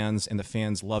many fans, and the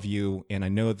fans love you, and I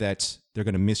know that they're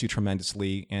going to miss you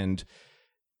tremendously. And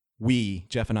we,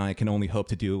 Jeff and I, can only hope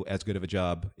to do as good of a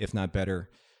job, if not better,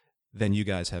 than you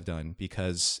guys have done,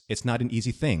 because it's not an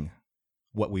easy thing.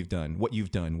 What you've done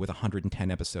with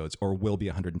 110 episodes, or will be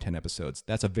 110 episodes.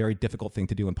 That's a very difficult thing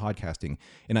to do in podcasting,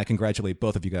 and I congratulate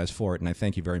both of you guys for it, and I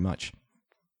thank you very much.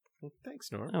 Well,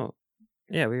 thanks, Norm. Oh,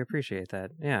 yeah, we appreciate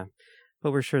that. Yeah.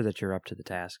 But we're sure that you're up to the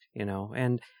task,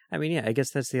 And I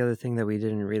guess that's the other thing that we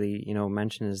didn't really,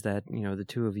 mention, is that, the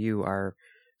two of you are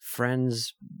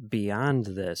friends beyond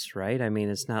this, right?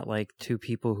 It's not like two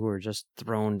people who are just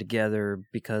thrown together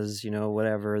because,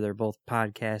 whatever, they're both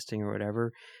podcasting or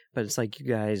whatever. But it's like you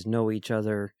guys know each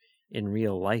other in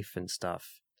real life and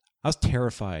stuff. I was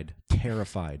terrified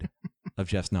of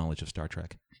Jeff's knowledge of Star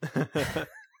Trek.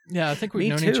 Yeah, I think we've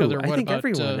known each other. I think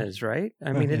everyone is, right?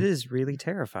 It is really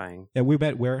terrifying. Yeah, we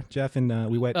met where, Jeff? And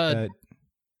we went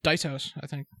Dice House, I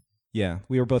think. Yeah,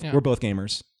 we're both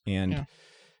gamers, and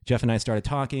Jeff and I started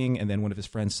talking, and then one of his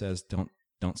friends says,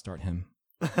 "Don't start him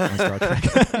on Star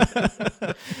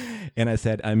Trek." And I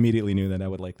said, I immediately knew that I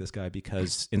would like this guy,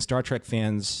 because in Star Trek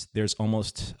fans, there's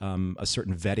almost a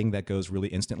certain vetting that goes really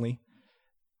instantly,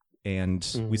 and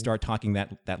we start talking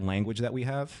that language that we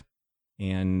have,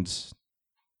 and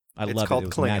I love it. It was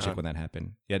Klingon. Magic when that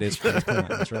happened. Yeah, it is. Klingon,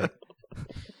 that's right.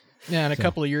 Yeah, and a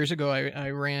couple of years ago, I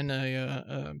ran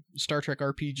a Star Trek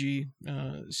RPG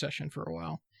session for a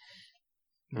while.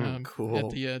 Cool.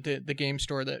 At the game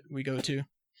store that we go to.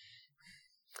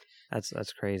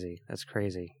 That's crazy. That's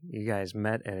crazy. You guys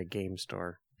met at a game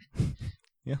store.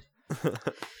 Yeah.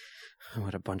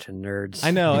 What a bunch of nerds.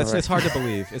 I know, it's hard to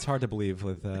believe. It's hard to believe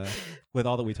with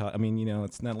all that we taught.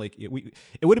 It's not like it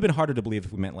would have been harder to believe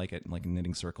if we met like at a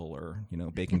knitting circle, or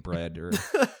baking bread, or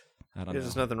I don't know.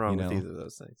 There's nothing wrong with either of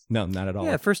those things. No, not at all.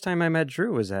 Yeah, first time I met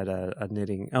Drew was at a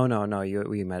knitting. Oh no,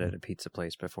 we met at a pizza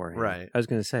place beforehand. Right. I was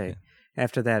going to say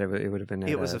after that it would have been.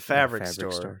 It was a fabric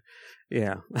store.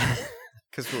 Yeah.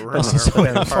 Because we're on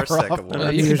our parsec of you can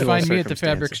Unusual find me at the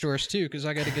fabric circumstances. stores too, because you can find me at the fabric circumstances. stores too, because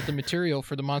I got to get the material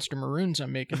for the monster maroons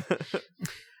I'm making.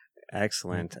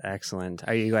 Excellent.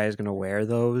 Are you guys going to wear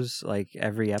those like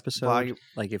every episode? Well,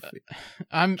 like if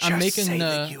I'm Just making say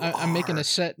that you I'm making are. a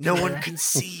set. No for- one can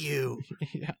see you.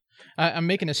 Yeah, I'm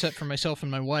making a set for myself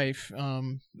and my wife.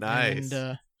 Nice.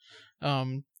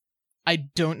 And I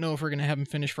don't know if we're gonna have them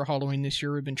finished for Halloween this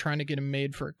year. We've been trying to get them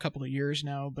made for a couple of years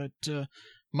now, but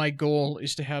my goal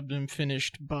is to have them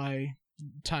finished by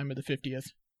time of the 50th.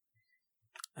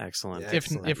 excellent. Yeah.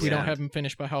 If we Yeah. don't have them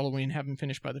finished by Halloween, have them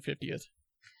finished by the 50th.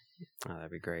 Oh,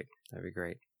 that'd be great.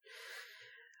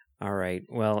 All right.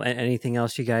 Well, anything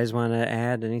else you guys want to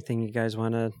add? Anything you guys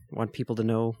want people to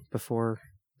know before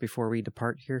we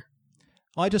depart here?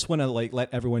 I just want to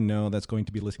let everyone know that's going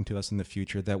to be listening to us in the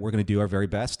future that we're going to do our very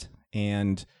best,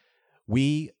 and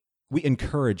we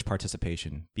encourage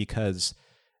participation, because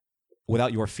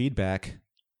without your feedback,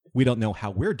 we don't know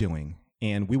how we're doing,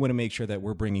 and we want to make sure that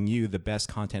we're bringing you the best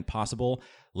content possible.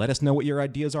 Let us know what your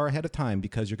ideas are ahead of time,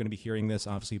 because you're going to be hearing this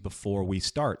obviously before we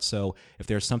start. So if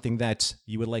there's something that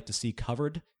you would like to see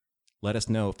covered, let us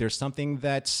know. If there's something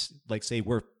that's like, say,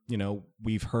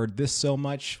 we've heard this so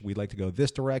much, we'd like to go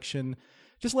this direction,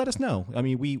 just let us know. I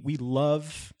mean, we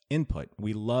love input.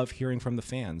 We love hearing from the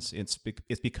fans. It's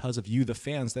because of you, the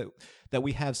fans, that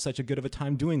we have such a good of a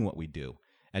time doing what we do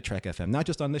at Trek FM, not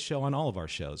just on this show, on all of our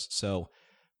shows. So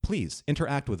please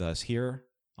interact with us here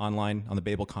online on the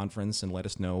Babel Conference and let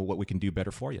us know what we can do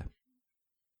better for you.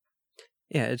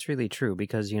 Yeah, it's really true,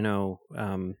 because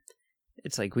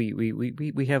it's like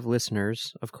we have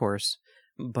listeners, of course,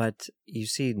 but you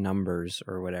see numbers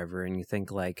or whatever, and you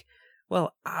think like,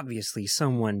 well, obviously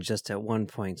someone just at one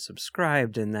point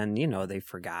subscribed and then, they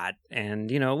forgot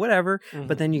and, whatever. Mm-hmm.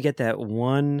 But then you get that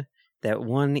one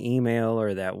email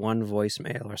or that one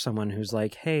voicemail or someone who's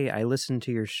like, hey, I listened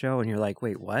to your show. And you're like,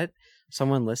 wait, what?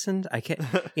 Someone listened? I can't,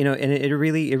 and it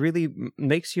really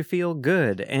makes you feel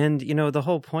good. And, the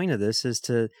whole point of this is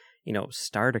to,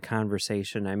 start a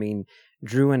conversation. I mean,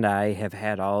 Drew and I have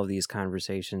had all of these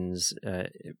conversations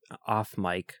off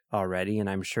mic already, and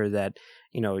I'm sure that,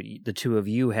 the two of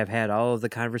you have had all of the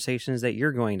conversations that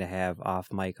you're going to have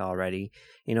off mic already.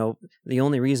 The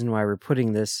only reason why we're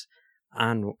putting this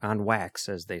on wax,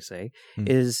 as they say,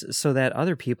 is so that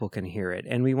other people can hear it,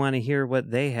 and we want to hear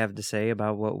what they have to say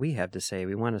about what we have to say.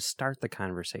 We want to start the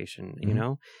conversation,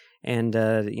 and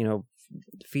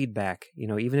feedback,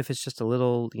 even if it's just a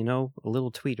little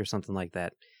tweet or something like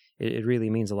that. It really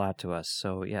means a lot to us.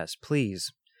 So yes,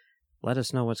 please let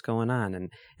us know what's going on,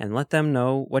 and let them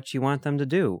know what you want them to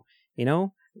do.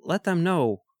 Let them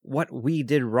know what we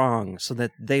did wrong so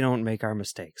that they don't make our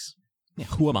mistakes. Yeah,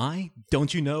 who am I?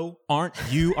 Don't you know? Aren't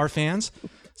you our fans?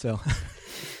 So,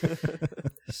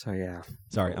 So yeah,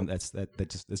 sorry, it's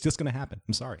just going to happen.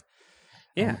 I'm sorry.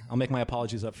 yeah. I'll make my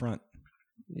apologies up front.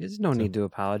 There's no need to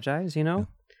apologize.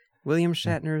 William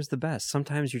Shatner is the best.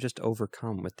 Sometimes you're just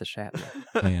overcome with the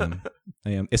Shatner. I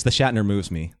am. It's the Shatner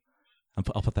moves me.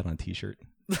 I'll put that on a T-shirt.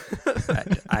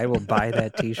 I will buy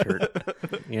that T-shirt.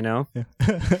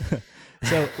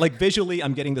 So, visually,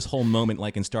 I'm getting this whole moment,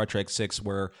 like in Star Trek VI,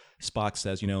 where Spock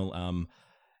says,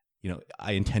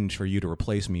 I intend for you to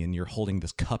replace me, and you're holding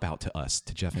this cup out to us,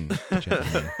 to Jeff and me.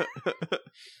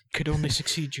 Could only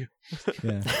succeed you.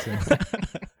 Yeah. So.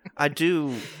 I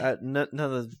do. None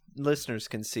of the listeners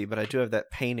can see, but I do have that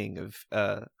painting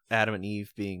of Adam and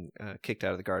Eve being kicked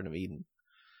out of the Garden of Eden.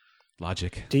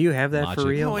 Logic. Do you have that Logic. for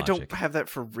real? No, I don't have that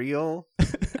for real.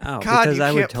 Oh, God, because you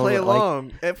I would can't play totally,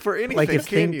 along for anything,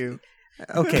 can you?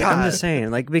 Okay, God. I'm just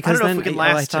saying, I because don't know then if we can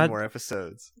I last 10 thought, more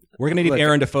episodes. We're going to need Look,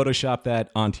 Aaron to Photoshop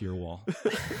that onto your wall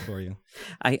for you.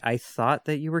 I thought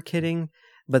that you were kidding,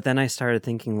 but then I started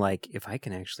thinking, if I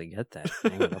can actually get that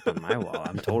hanging up on my wall,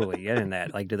 I'm totally getting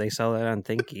that. Do they sell that on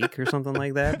Think Geek or something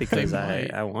like that? Because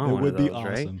I want one of those,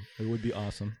 right? It would be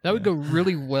awesome. That would go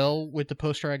really well with the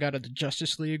poster I got at the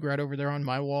Justice League right over there on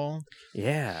my wall.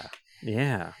 Yeah.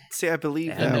 See, I believe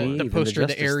And that. then And the Eve in poster of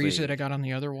the Justice Ares League. that I got on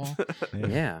the other wall.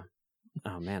 Yeah.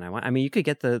 Oh man, I mean, you could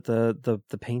get the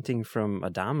painting from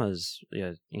Adama's,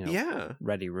 Yeah.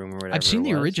 Ready Room or whatever. I've seen it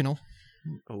the was. original.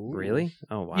 Ooh. Really?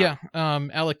 Oh wow. Yeah,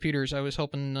 Alec Peters. I was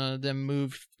helping them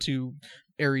move to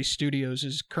Ares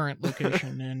Studios' current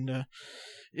location, and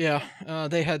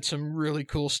they had some really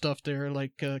cool stuff there,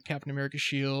 like Captain America's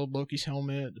shield, Loki's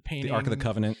helmet, the painting, The Ark of the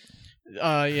Covenant.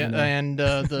 And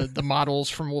the models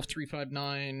from Wolf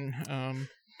 359.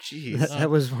 Jeez. That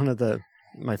was one of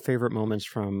my favorite moments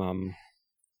from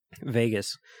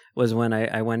Vegas was when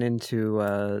I went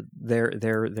into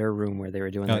their room where they were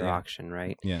doing their auction,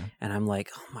 right? Yeah. And I'm like,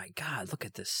 oh my God, look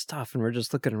at this stuff. And we're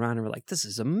just looking around and we're like, this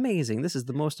is amazing. This is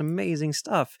the most amazing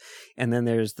stuff. And then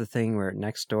there's the thing where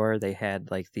next door they had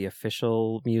like the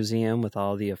official museum with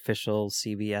all the official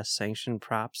CBS sanctioned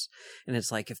props. And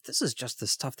it's like, if this is just the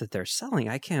stuff that they're selling,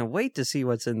 I can't wait to see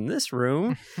what's in this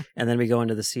room. And then we go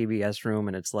into the CBS room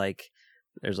and it's like,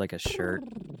 there's like a shirt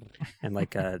and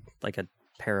like a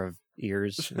pair of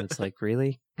ears, and it's like,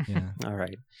 really? Yeah. All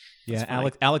right. Yeah,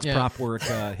 Alex Prop Work,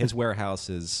 his warehouse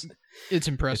is... It's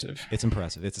impressive. It's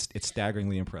impressive. It's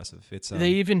staggeringly impressive. It's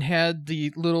They even had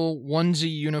the little onesie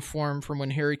uniform from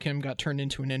when Harry Kim got turned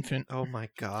into an infant. Oh my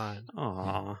God.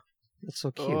 Aw, that's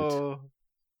so cute. Oh,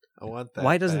 I want that.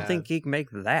 Why doesn't bad. Think Geek make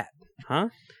that? Huh?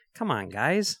 Come on,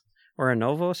 guys. Or a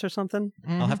Novos or something?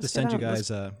 I'll have to Let's send get you on-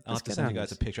 guys. I'll have to get send on you guys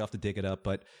this. a picture. I'll have to dig it up.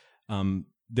 But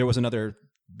there was another.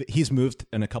 He's moved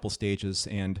in a couple stages,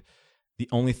 and the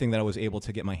only thing that I was able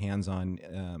to get my hands on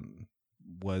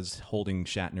was holding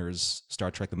Shatner's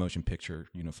Star Trek: The Motion Picture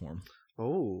uniform.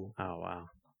 Oh, wow.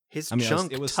 His I mean,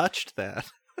 junk it was- touched that.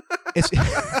 It's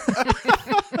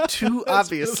Too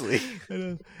obviously.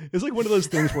 It's like one of those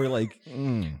things where, like,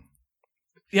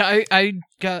 Yeah,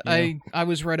 I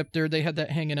was right up there. They had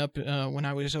that hanging up when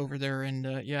I was over there,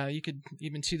 and yeah, you could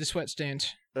even see the sweat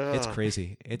stains. it's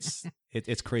crazy.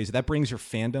 It's crazy. That brings your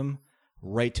fandom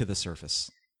right to the surface.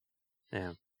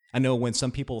 Yeah. I know when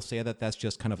some people say that that's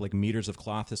just kind of like meters of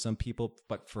cloth to some people,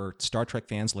 but for Star Trek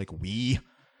fans like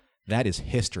that is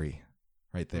history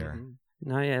right there. Mhm.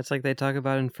 No, yeah, it's like they talk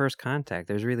about in First Contact.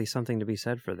 There's really something to be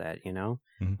said for that, you know,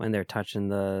 when they're touching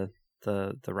the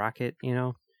rocket, you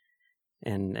know,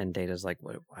 and Data's like,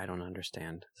 "What? I don't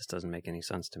understand. This doesn't make any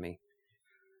sense to me."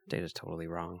 Data's totally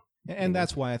wrong. And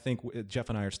that's why I think Jeff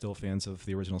and I are still fans of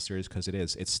the original series, because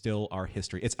it's still our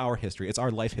history. It's our history. It's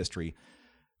our life history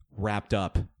wrapped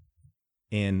up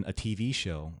in a TV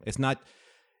show. It's not,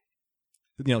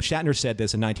 Shatner said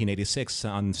this in 1986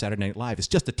 on Saturday Night Live. It's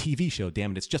just a TV show,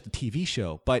 damn it. It's just a TV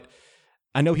show. But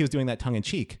I know he was doing that tongue in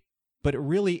cheek, but it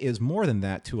really is more than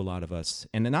that to a lot of us.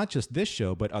 And not just this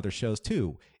show, but other shows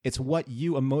too. It's what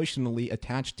you emotionally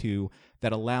attach to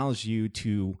that allows you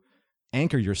to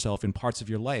anchor yourself in parts of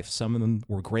your life. Some of them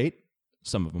were great.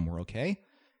 Some of them were okay.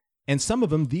 And some of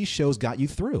them, these shows got you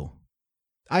through.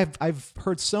 I've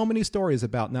heard so many stories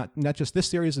about not just this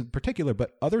series in particular,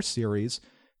 but other series,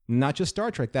 not just Star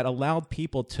Trek, that allowed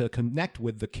people to connect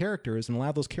with the characters and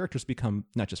allow those characters to become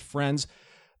not just friends,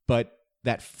 but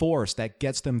that force that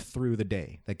gets them through the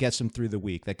day, that gets them through the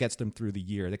week, that gets them through the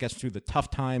year, that gets them through the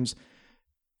tough times.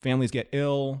 Families get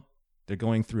ill. They're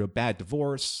going through a bad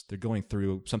divorce. They're going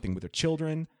through something with their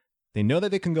children. They know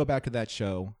that they can go back to that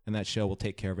show, and that show will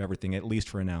take care of everything, at least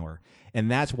for an hour.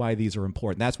 And that's why these are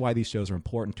important. That's why these shows are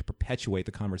important, to perpetuate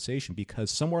the conversation,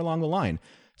 because somewhere along the line,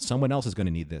 someone else is going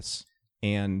to need this.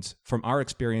 And from our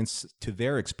experience to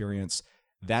their experience,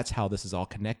 that's how this is all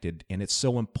connected. And it's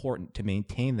so important to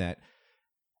maintain that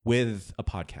with a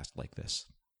podcast like this.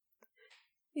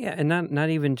 Yeah, and not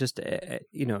even just,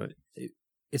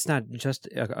 it's not just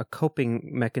a coping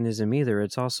mechanism either.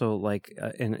 It's also like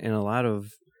in a lot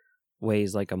of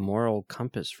ways like a moral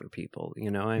compass for people,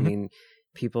 I mean,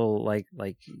 people like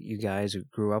you guys who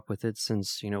grew up with it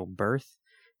since birth.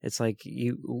 It's like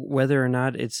you, whether or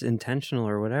not it's intentional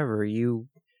or whatever, you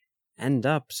end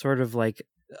up sort of like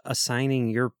assigning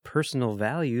your personal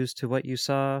values to what you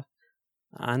saw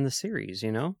on the series,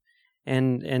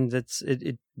 and that's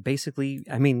it basically,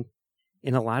 I mean,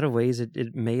 in a lot of ways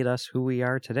it made us who we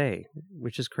are today,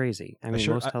 which is crazy. I mean,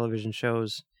 most television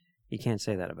shows you can't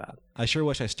say that about. I sure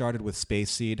wish I started with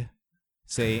Space Seed.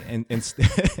 Say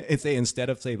say instead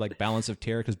of say like Balance of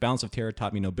Terror, because Balance of Terror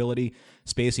taught me nobility.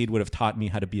 Space Seed would have taught me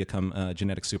how to become a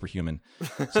genetic superhuman.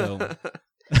 So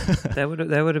that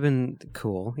would have been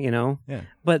cool, Yeah.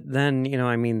 But then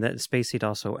I mean, that Space Seed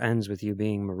also ends with you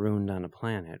being marooned on a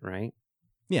planet, right?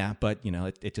 Yeah, but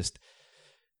it just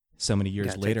so many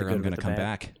years later I'm going to come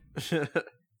back.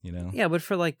 Yeah, but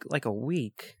for like a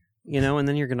week, and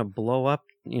then you're going to blow up,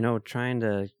 trying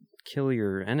to kill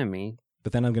your enemy.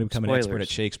 But then I'm going to become an expert at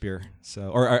Shakespeare,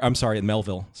 or I'm sorry, at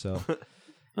Melville. So,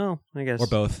 well, I guess, or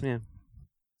both. Yeah,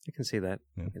 I can see that.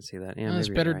 Yeah. I can see that. Yeah, it's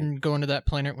better than going to that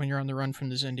planet when you're on the run from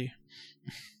the Xindi.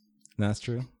 That's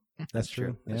true. That's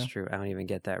true. Yeah. That's true. I don't even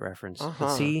get that reference.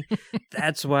 But see,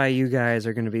 that's why you guys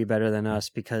are going to be better than us,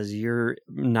 because your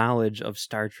knowledge of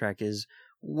Star Trek is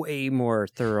way more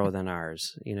thorough than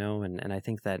ours. And I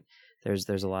think that there's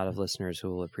a lot of listeners who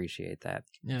will appreciate that.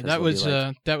 Yeah, that was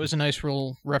a nice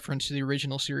little reference to the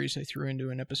original series they threw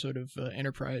into an episode of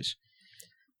Enterprise.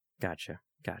 Gotcha.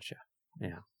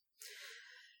 Yeah.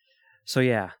 So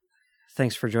yeah,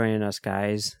 thanks for joining us,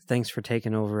 guys. Thanks for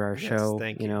taking over our show.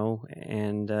 Thank you know,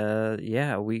 and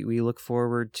yeah, we look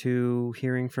forward to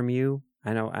hearing from you.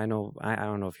 I don't know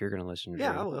if you're going to listen.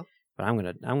 Yeah, Drew, I will. but I'm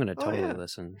gonna totally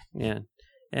listen. Yeah.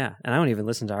 Yeah, and I don't even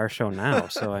listen to our show now,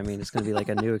 so I mean, it's going to be like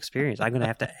a new experience. I'm going to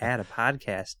have to add a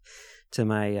podcast to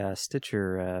my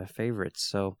Stitcher favorites.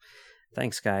 So,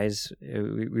 thanks, guys.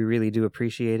 We really do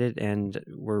appreciate it, and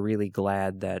we're really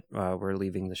glad that we're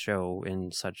leaving the show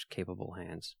in such capable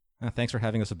hands. Thanks for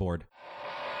having us aboard.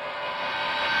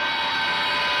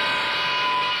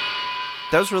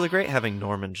 That was really great having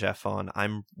Norm and Jeff on.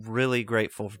 I'm really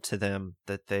grateful to them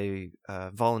that they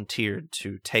volunteered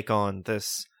to take on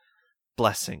this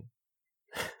blessing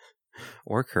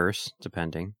or curse,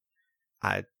 depending.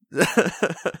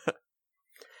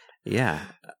 Yeah,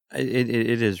 it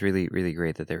is really, really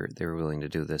great that they were willing to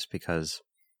do this, because,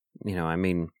 you know, I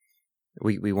mean,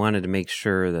 we wanted to make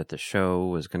sure that the show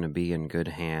was going to be in good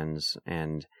hands,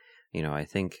 and, you know, I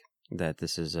think that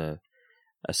this is a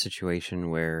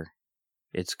situation where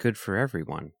it's good for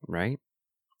everyone, right?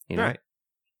 You know, right.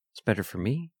 It's better for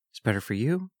me. It's better for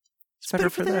you. It's better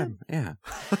for them. Yeah.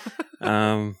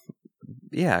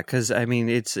 Yeah, because I mean,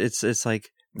 it's like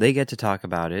they get to talk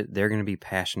about it. They're going to be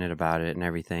passionate about it and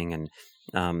everything,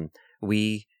 and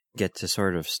we get to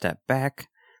sort of step back,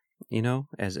 you know,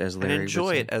 as Larry and enjoy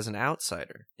would say. it as an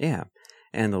outsider. Yeah,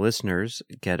 and the listeners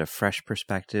get a fresh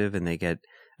perspective, and they get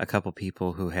a couple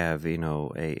people who have, you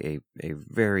know, a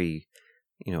very,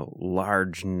 you know,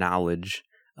 large knowledge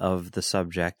of the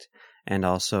subject, and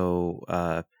also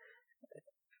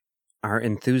are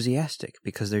enthusiastic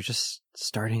because they're just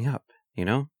starting up, you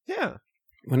know? Yeah.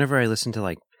 Whenever I listen to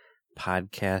like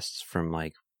podcasts from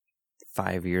like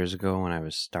 5 years ago when I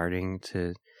was starting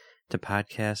to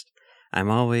podcast,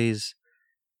 I'm always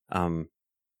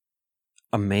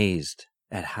amazed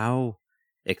at how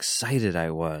excited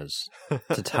I was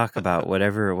to talk about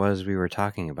whatever it was we were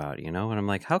talking about, you know? And I'm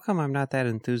like, how come I'm not that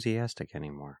enthusiastic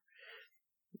anymore?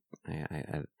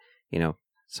 I you know,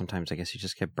 sometimes I guess you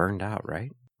just get burned out, right?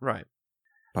 Right.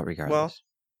 But regardless. Well,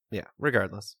 yeah,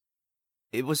 regardless.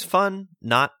 It was fun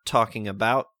not talking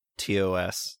about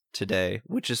TOS today,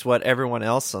 which is what everyone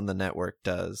else on the network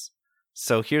does.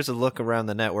 So here's a look around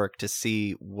the network to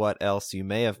see what else you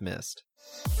may have missed.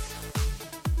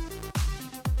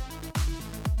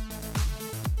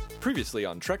 Previously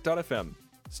on Trek.fm,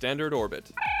 Standard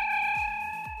Orbit.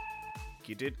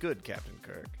 You did good, Captain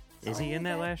Kirk. Is he in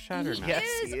that last shot or not? Yes,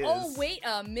 he is. Oh, wait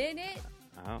a minute.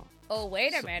 Oh,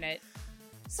 wait a minute.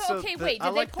 So okay, wait,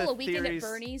 did they pull a weekend at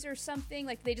Bernie's or something?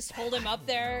 Like, they just hold him up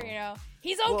there, you know?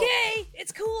 He's okay!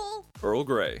 It's cool! Earl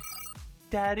Grey.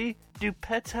 Daddy, do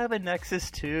pets have a Nexus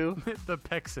too? The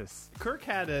Pexus. Kirk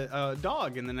had a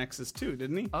dog in the Nexus too,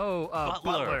 didn't he? Oh,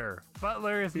 Butler.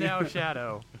 Butler is now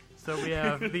Shadow. So we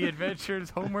have the adventures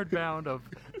homeward bound of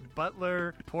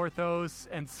Butler, Porthos,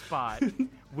 and Spot.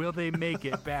 Will they make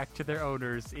it back to their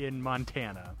owners in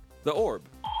Montana? The Orb.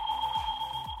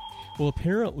 Well,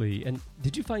 apparently, and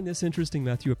did you find this interesting,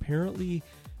 Matthew? Apparently,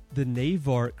 the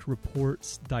Navark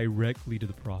reports directly to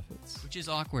the prophets. Which is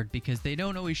awkward because they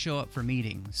don't always show up for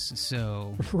meetings,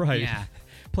 so... Right. Yeah.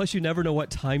 Plus, you never know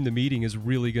what time the meeting is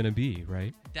really going to be,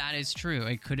 right? That is true.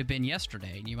 It could have been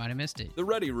yesterday, and you might have missed it. The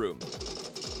Ready Room.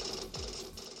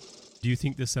 Do you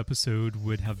think this episode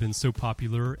would have been so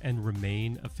popular and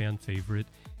remain a fan favorite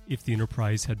if the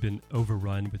Enterprise had been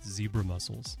overrun with zebra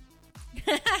mussels?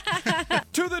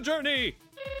 To the journey!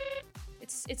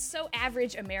 It's so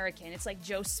average American. It's like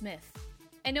Joe Smith.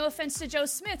 And no offense to Joe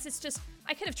Smith, it's just,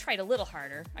 I could have tried a little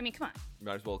harder. I mean, come on.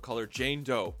 Might as well call her Jane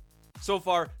Doe. So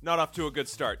far, not off to a good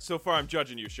start. So far, I'm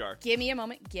judging you, Shark. Give me a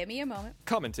moment.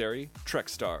 Commentary, Trek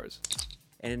Stars.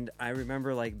 And I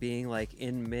remember like being like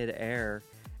in midair,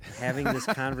 having this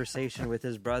conversation with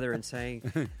his brother and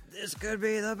saying, this could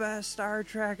be the best Star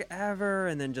Trek ever,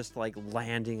 and then just like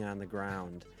landing on the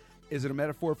ground. Is it a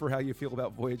metaphor for how you feel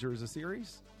about Voyager as a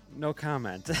series? No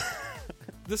comment.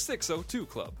 The 602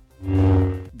 Club.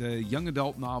 The young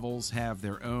adult novels have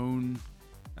their own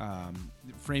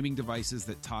framing devices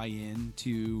that tie in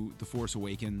to The Force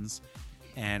Awakens,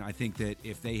 and I think that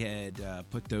if they had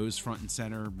put those front and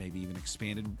center, maybe even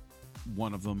expanded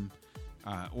one of them,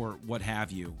 or what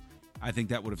have you, I think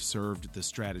that would have served the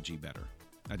strategy better.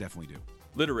 I definitely do.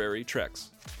 Literary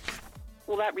Treks.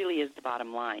 Well, that really is the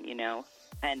bottom line, you know,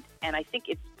 and I think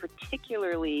it's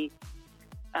particularly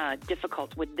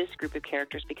difficult with this group of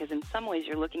characters because in some ways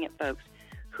you're looking at folks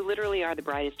who literally are the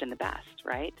brightest and the best,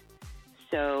 right?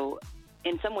 So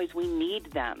in some ways we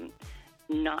need them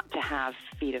not to have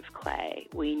feet of clay.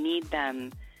 We need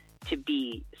them to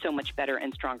be so much better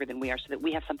and stronger than we are so that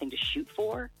we have something to shoot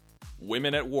for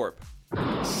Women at Warp.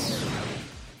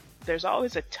 There's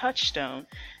always a touchstone,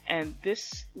 and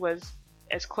this was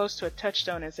as close to a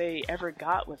touchstone as they ever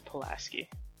got with Pulaski.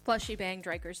 Plus, she banged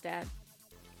Riker's dad.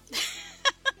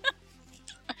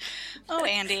 Oh,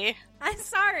 Andy. I'm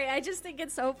sorry. I just think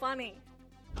it's so funny.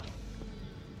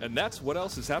 And that's what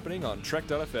else is happening on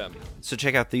Trek.fm. So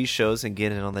check out these shows and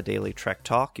get in on the daily Trek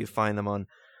Talk. You find them on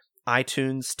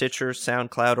iTunes, Stitcher,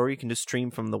 SoundCloud, or you can just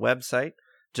stream from the website.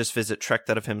 Just visit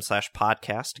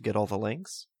trek.fm/podcast to get all the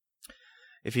links.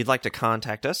 If you'd like to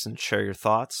contact us and share your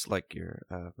thoughts, like your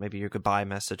maybe your goodbye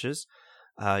messages,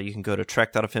 you can go to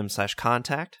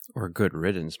trek.fm/contact. Or good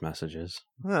riddance messages.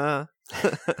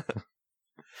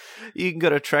 You can go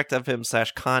to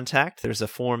trek.fm/contact. There's a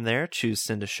form there. Choose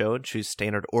Send a Show and choose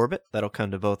Standard Orbit. That'll come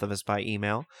to both of us by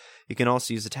email. You can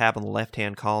also use the tab on the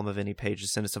left-hand column of any page to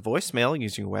send us a voicemail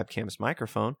using your webcam's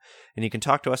microphone. And you can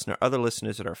talk to us and our other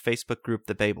listeners at our Facebook group,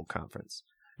 The Babel Conference.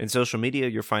 In social media,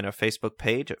 you'll find our Facebook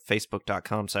page at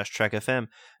facebook.com/TrekFM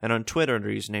and on Twitter under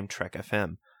username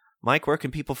TrekFM. Mike, where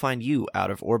can people find you out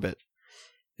of orbit?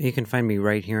 You can find me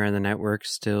right here on the network,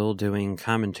 still doing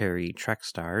commentary Trek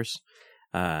Stars.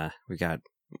 We got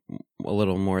a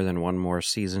little more than one more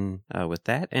season with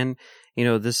that. And, you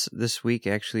know, this week,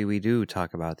 actually, we do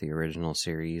talk about the original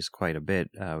series quite a bit.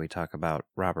 We talk about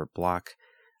Robert Bloch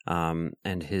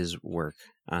and his work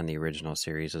on the original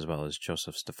series, as well as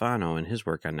Joseph Stefano and his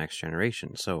work on Next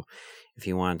Generation. So if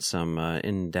you want some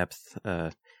in-depth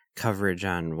coverage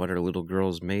on what are little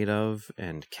girls made of,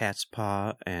 and Cat's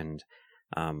Paw, and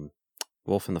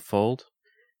Wolf in the Fold,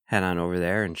 head on over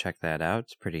there and check that out.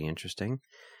 It's pretty interesting.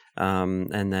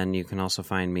 And then you can also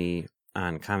find me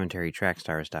on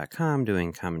commentarytrackstars.com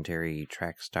doing commentary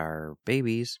Trackstar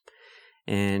Babies.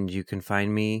 And you can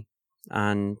find me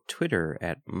on Twitter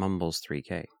at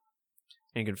Mumbles3K.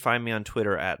 And you can find me on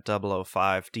Twitter at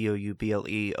 005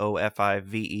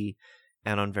 DOUBLEOFIVE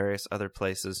and on various other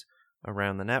places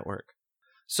around the network.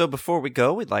 So before we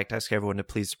go, we'd like to ask everyone to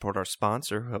please support our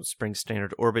sponsor, who helps bring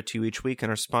Standard Orbit to you each week, and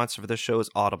our sponsor for the show is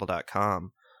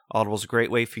Audible.com. Audible's a great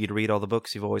way for you to read all the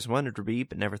books you've always wanted to read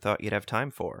but never thought you'd have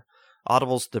time for.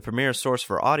 Audible's the premier source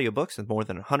for audiobooks with more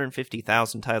than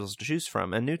 150,000 titles to choose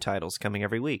from, and new titles coming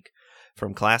every week.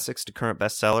 From classics to current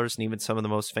bestsellers and even some of the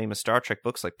most famous Star Trek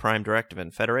books like Prime Directive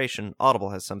and Federation, Audible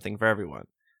has something for everyone.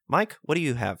 Mike, what do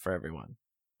you have for everyone?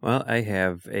 Well, I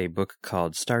have a book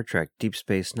called Star Trek Deep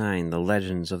Space Nine, The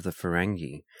Legends of the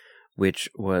Ferengi, which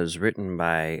was written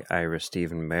by Ira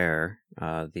Steven Behr,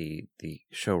 the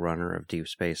showrunner of Deep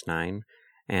Space Nine,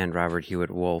 and Robert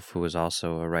Hewitt Wolf, who is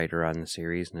also a writer on the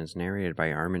series, and is narrated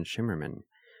by Armin Shimmerman.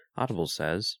 Audible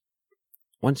says,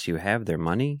 "Once you have their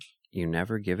money, you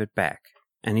never give it back.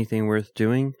 Anything worth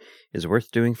doing is worth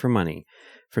doing for money.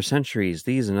 For centuries,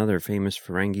 these and other famous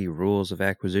Ferengi rules of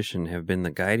acquisition have been the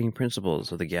guiding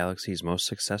principles of the galaxy's most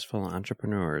successful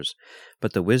entrepreneurs,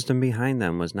 but the wisdom behind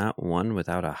them was not one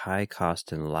without a high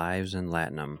cost in lives and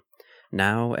latinum.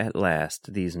 Now, at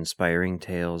last, these inspiring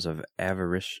tales of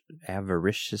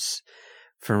avaricious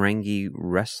Ferengi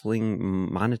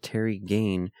wresting monetary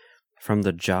gain from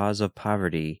the jaws of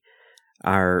poverty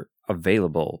are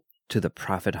available to the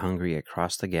profit-hungry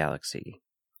across the galaxy."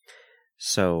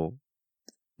 So,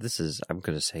 this is, I'm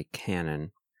going to say,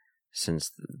 canon,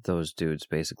 since those dudes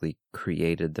basically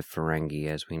created the Ferengi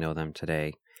as we know them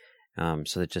today.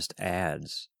 So it just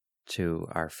adds to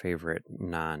our favorite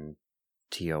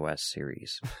non-TOS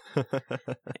series.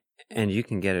 And you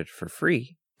can get it for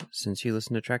free since you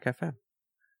listen to Trek FM.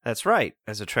 That's right.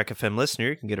 As a Trek FM listener,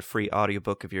 you can get a free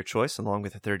audiobook of your choice along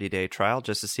with a 30-day trial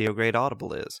just to see how great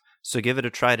Audible is. So give it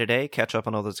a try today, catch up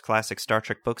on all those classic Star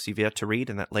Trek books you've yet to read,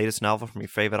 and that latest novel from your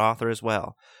favorite author as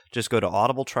well. Just go to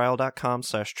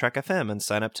audibletrial.com/TrekFM and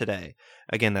sign up today.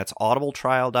 Again, that's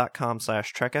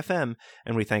audibletrial.com/TrekFM,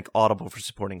 and we thank Audible for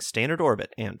supporting Standard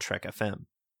Orbit and Trek FM.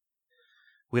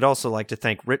 We'd also like to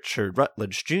thank Richard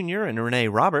Rutledge Jr. and Renee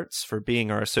Roberts for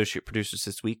being our associate producers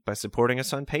this week by supporting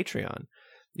us on Patreon.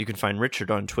 You can find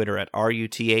Richard on Twitter at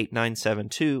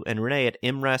RUT8972 and Renee at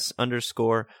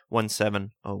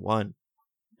MRES_1701.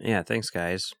 Yeah, thanks,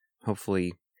 guys.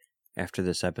 Hopefully, after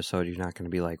this episode, you're not going to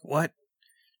be like, "What?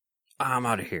 I'm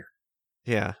out of here."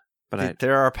 Yeah, but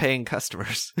there are paying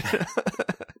customers.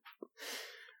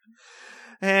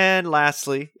 And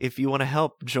lastly, if you want to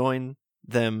help join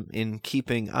them in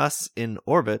keeping us in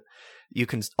orbit, you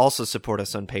can also support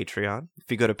us on Patreon. If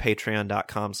you go to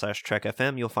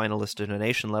patreon.com/TrekFM, you'll find a list of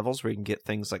donation levels where you can get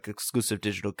things like exclusive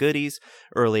digital goodies,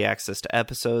 early access to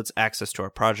episodes, access to our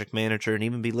project manager, and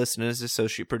even be listed as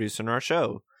associate producer in our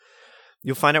show.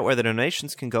 You'll find out where the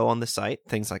donations can go on the site,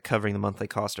 things like covering the monthly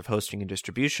cost of hosting and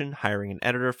distribution, hiring an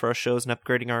editor for our shows, and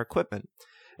upgrading our equipment.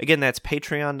 Again, that's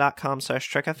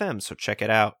patreon.com/trekfm, so check it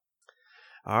out.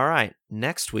 All right,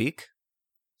 next week,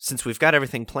 since we've got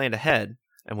everything planned ahead,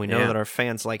 and we know that our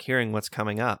fans like hearing what's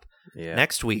coming up,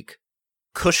 next week,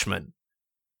 Cushman,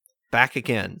 back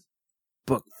again.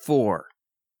 Book 4.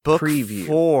 Book Preview.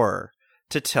 4,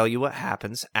 to tell you what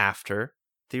happens after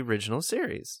the original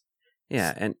series.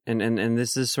 Yeah, and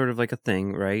this is sort of like a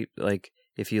thing, right? Like,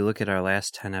 if you look at our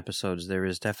last 10 episodes, there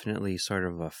is definitely sort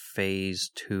of a Phase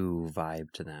 2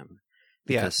 vibe to them.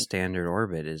 Because Standard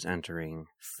Orbit is entering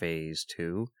Phase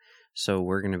 2. So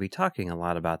we're going to be talking a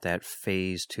lot about that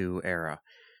Phase 2 era.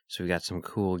 So we got some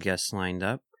cool guests lined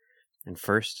up. And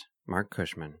first, Mark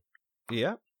Cushman.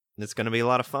 Yeah, it's going to be a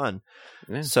lot of fun.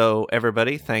 Yeah. So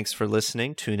everybody, thanks for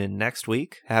listening. Tune in next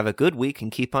week. Have a good week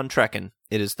and keep on trekking.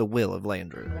 It is the will of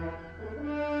Landru.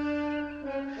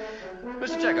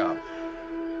 Mr. Chekhov,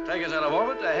 take us out of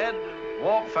orbit. Ahead,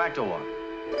 warp factor 1.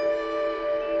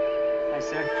 Hi,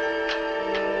 sir.